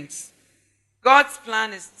different things. God's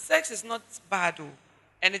plan is, sex is not bad,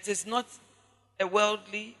 and it is not a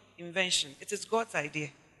worldly invention. It is God's idea.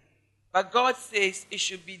 But God says it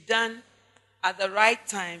should be done at the right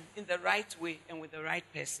time, in the right way, and with the right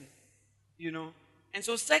person. You know? And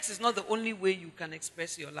so sex is not the only way you can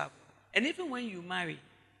express your love. And even when you marry,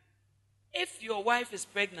 if your wife is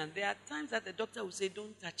pregnant, there are times that the doctor will say,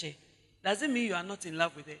 don't touch her. Doesn't mean you are not in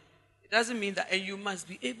love with her. It doesn't mean that, and you must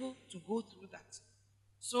be able to go through that.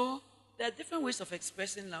 So, there are different ways of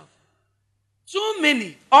expressing love. So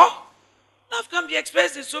many. Oh, love can be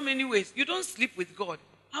expressed in so many ways. You don't sleep with God.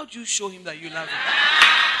 How do you show him that you love him?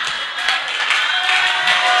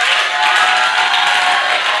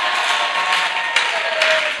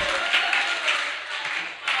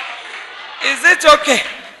 Is it okay?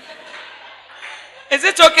 Is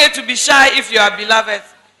it okay to be shy if you are beloved?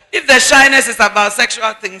 If the shyness is about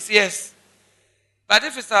sexual things, yes. But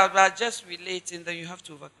if it's about just relating, then you have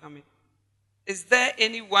to overcome it. Is there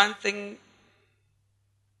any one thing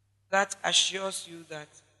that assures you that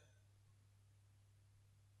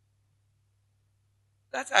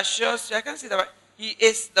assures you, I can see that he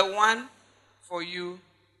is the one for you?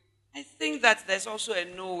 I think that there's also a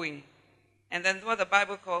knowing. And then what the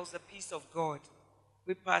Bible calls the peace of God,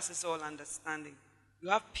 which passes all understanding. You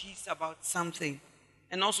have peace about something.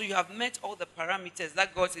 And also you have met all the parameters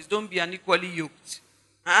that God says, don't be unequally yoked.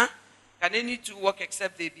 Huh? Can any two work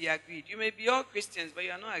except they be agreed? You may be all Christians, but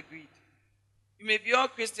you are not agreed. You may be all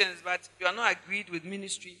Christians, but you are not agreed with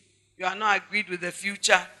ministry. You are not agreed with the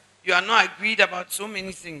future. You are not agreed about so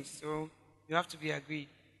many things. So you have to be agreed.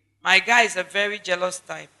 My guy is a very jealous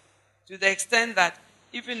type, to the extent that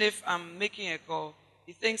even if I'm making a call,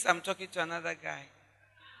 he thinks I'm talking to another guy.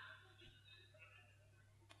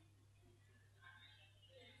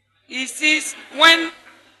 He sees, when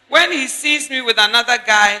he sees me with another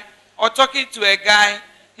guy or talking to a guy,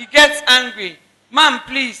 he gets angry. Mom,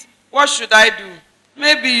 please, what should I do?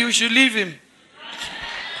 Maybe you should leave him.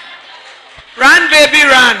 Run, baby,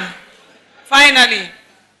 run. Finally,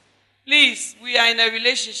 please, we are in a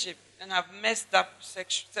relationship and have messed up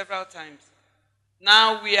several times.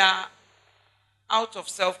 Now we are out of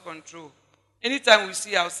self-control. Anytime we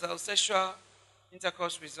see ourselves, sexual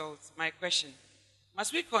intercourse results, my question,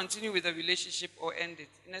 must we continue with the relationship or end it?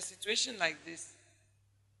 In a situation like this,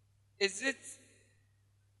 is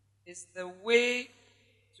there a way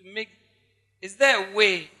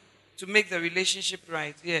to make the relationship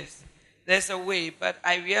right? Yes, there's a way, but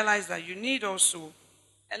I realize that you need also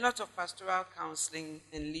a lot of pastoral counseling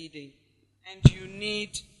and leading, and you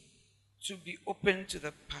need to be open to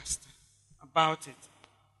the pastor about it.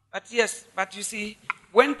 But yes, but you see,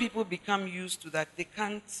 when people become used to that, they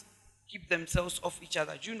can't keep themselves off each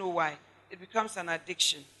other. Do you know why? It becomes an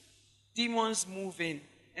addiction. Demons move in,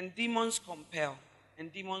 and demons compel,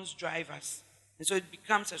 and demons drive us. And so it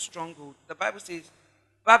becomes a stronghold. The Bible says,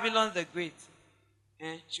 Babylon the Great,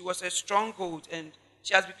 she was a stronghold, and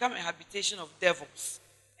she has become a habitation of devils.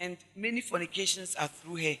 And many fornications are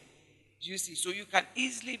through her. Do you see? So you can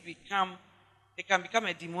easily become, it can become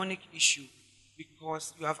a demonic issue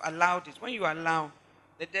because you have allowed it. When you allow,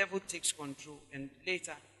 the devil takes control, and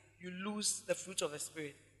later you lose the fruit of the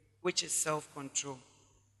Spirit, which is self-control.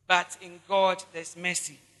 But in God, there's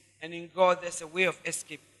mercy, and in God, there's a way of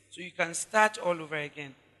escape. So you can start all over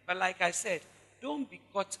again. But like I said, don't be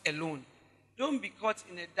caught alone. Don't be caught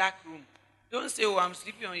in a dark room. Don't say, oh, I'm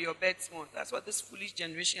sleeping on your bed small. That's what this foolish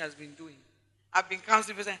generation has been doing. I've been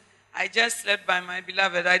counseling people saying, I just slept by my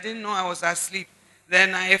beloved. I didn't know I was asleep.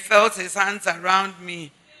 Then I felt his hands around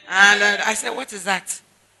me. And I said, what is that?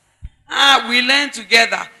 We learn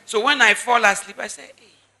together. So when I fall asleep, I say,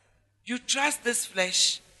 hey, you trust this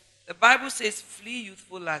flesh? The Bible says, flee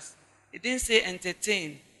youthful lust. It didn't say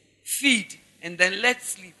entertain, feed, and then let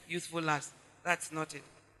sleep youthful lust. That's not it.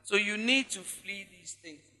 So you need to flee these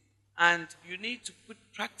things. And you need to put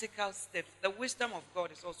practical steps. The wisdom of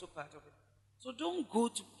God is also part of it. So don't go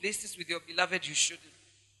to places with your beloved you shouldn't.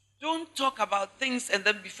 Don't talk about things and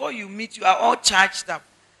then before you meet, you are all charged up.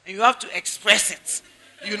 And you have to express it.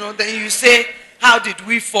 Then you say, how did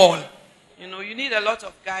we fall? You need a lot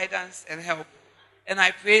of guidance and help. And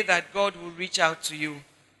I pray that God will reach out to you.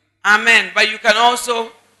 Amen. But you can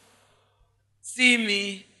also see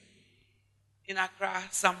me in Accra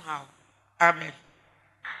somehow. Amen.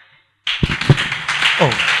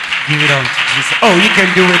 Oh, give it on to Jesus. Oh, you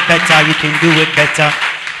can do it better. You can do it better.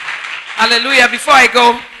 Hallelujah. Before I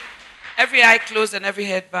go, every eye closed and every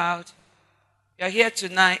head bowed. You're here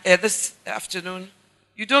tonight, this afternoon.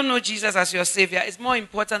 You don't know Jesus as your Savior. It's more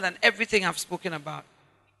important than everything I've spoken about.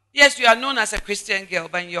 Yes, you are known as a Christian girl,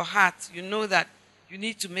 but in your heart, you know that you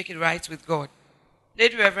need to make it right with God.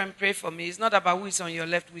 Lady Reverend, pray for me. It's not about who is on your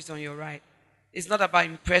left, who is on your right. It's not about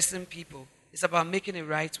impressing people. It's about making it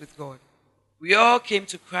right with God. We all came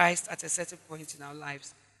to Christ at a certain point in our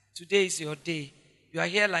lives. Today is your day. You are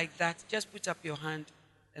here like that. Just put up your hand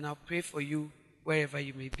and I'll pray for you wherever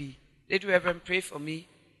you may be. Lady Reverend, pray for me.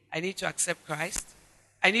 I need to accept Christ.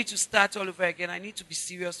 I need to start all over again. I need to be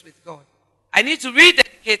serious with God. I need to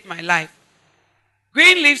rededicate my life.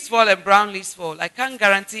 Green leaves fall and brown leaves fall. I can't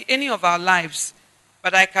guarantee any of our lives,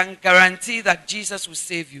 but I can guarantee that Jesus will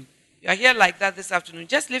save you. You are here like that this afternoon.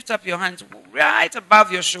 Just lift up your hands right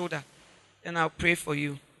above your shoulder. And I'll pray for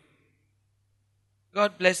you.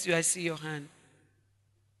 God bless you. I see your hand.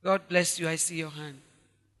 God bless you. I see your hand.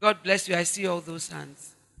 God bless you. I see all those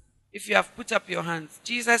hands. If you have put up your hands,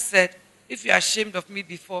 Jesus said, if you are ashamed of me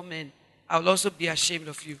before men, I will also be ashamed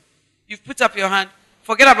of you. You've put up your hand.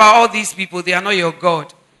 Forget about all these people. They are not your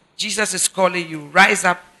God. Jesus is calling you. Rise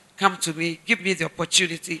up. Come to me. Give me the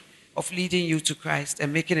opportunity of leading you to Christ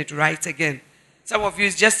and making it right again. Some of you,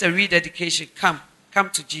 it's just a rededication. Come. Come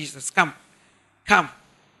to Jesus. Come. Come.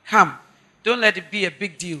 Come. Don't let it be a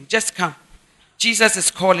big deal. Just come. Jesus is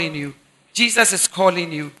calling you. Jesus is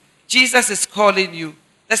calling you. Jesus is calling you.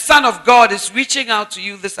 The Son of God is reaching out to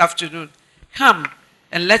you this afternoon. Come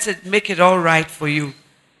and let it make it all right for you.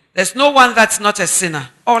 There's no one that's not a sinner.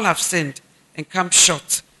 All have sinned and come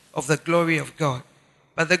short of the glory of God.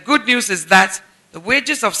 But the good news is that the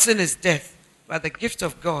wages of sin is death, but the gift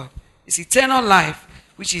of God is eternal life,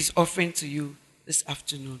 which He's offering to you this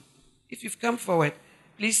afternoon. If you've come forward,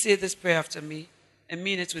 please say this prayer after me and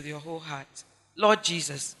mean it with your whole heart. Lord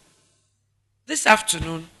Jesus, this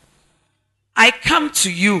afternoon, I come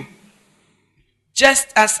to you just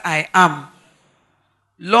as I am.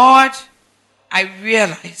 Lord, I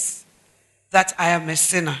realize that I am a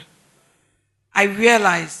sinner. I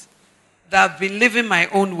realize that I've been living my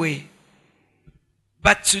own way.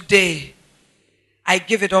 But today, I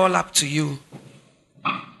give it all up to you.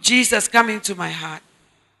 Jesus, come into my heart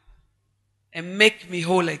and make me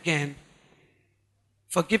whole again.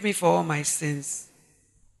 Forgive me for all my sins.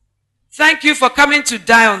 Thank you for coming to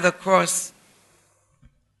die on the cross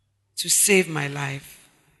to save my life.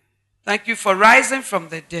 Thank you for rising from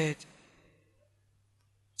the dead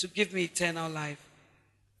to give me eternal life.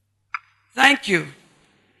 Thank you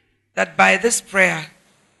that by this prayer,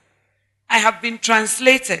 I have been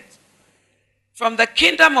translated from the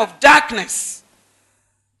kingdom of darkness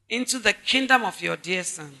into the kingdom of your dear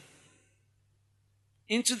Son,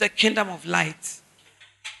 into the kingdom of light,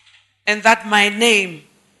 and that my name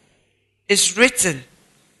is written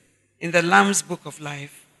in the Lamb's book of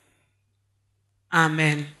life.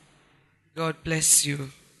 Amen. God bless you.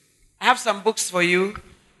 I have some books for you.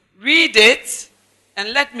 Read it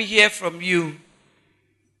and let me hear from you.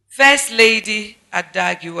 First Lady at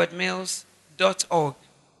daguewardmills.org.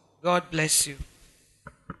 God bless you.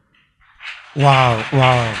 Wow,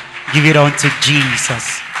 wow. Give it on to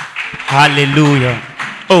Jesus. Hallelujah.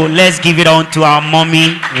 Oh, let's give it on to our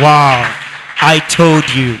mommy. Wow. I told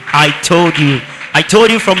you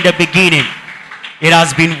from the beginning. It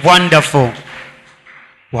has been wonderful.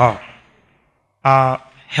 Wow.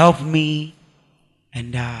 Help me.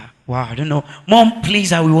 And wow, I don't know. Mom,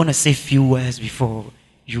 please, we want to say a few words before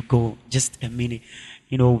you go. Just a minute.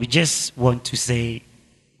 We just want to say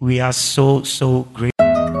we are so grateful.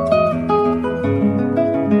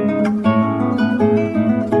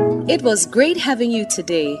 It was great having you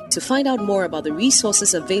today. To find out more about the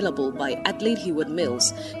resources available by Adelaide Heward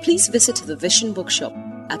Mills, please visit the Vision Bookshop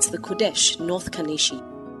at the Qodesh, North Kanishi,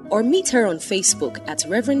 or meet her on Facebook at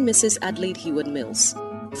Reverend Mrs. Adelaide Heward Mills.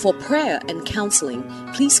 For prayer and counseling,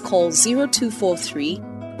 please call 0243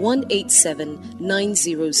 187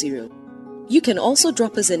 900. You can also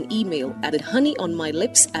drop us an email at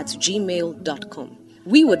honeyonmylips@gmail.com.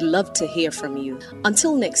 We would love to hear from you.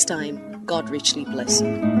 Until next time, God richly bless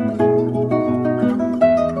you.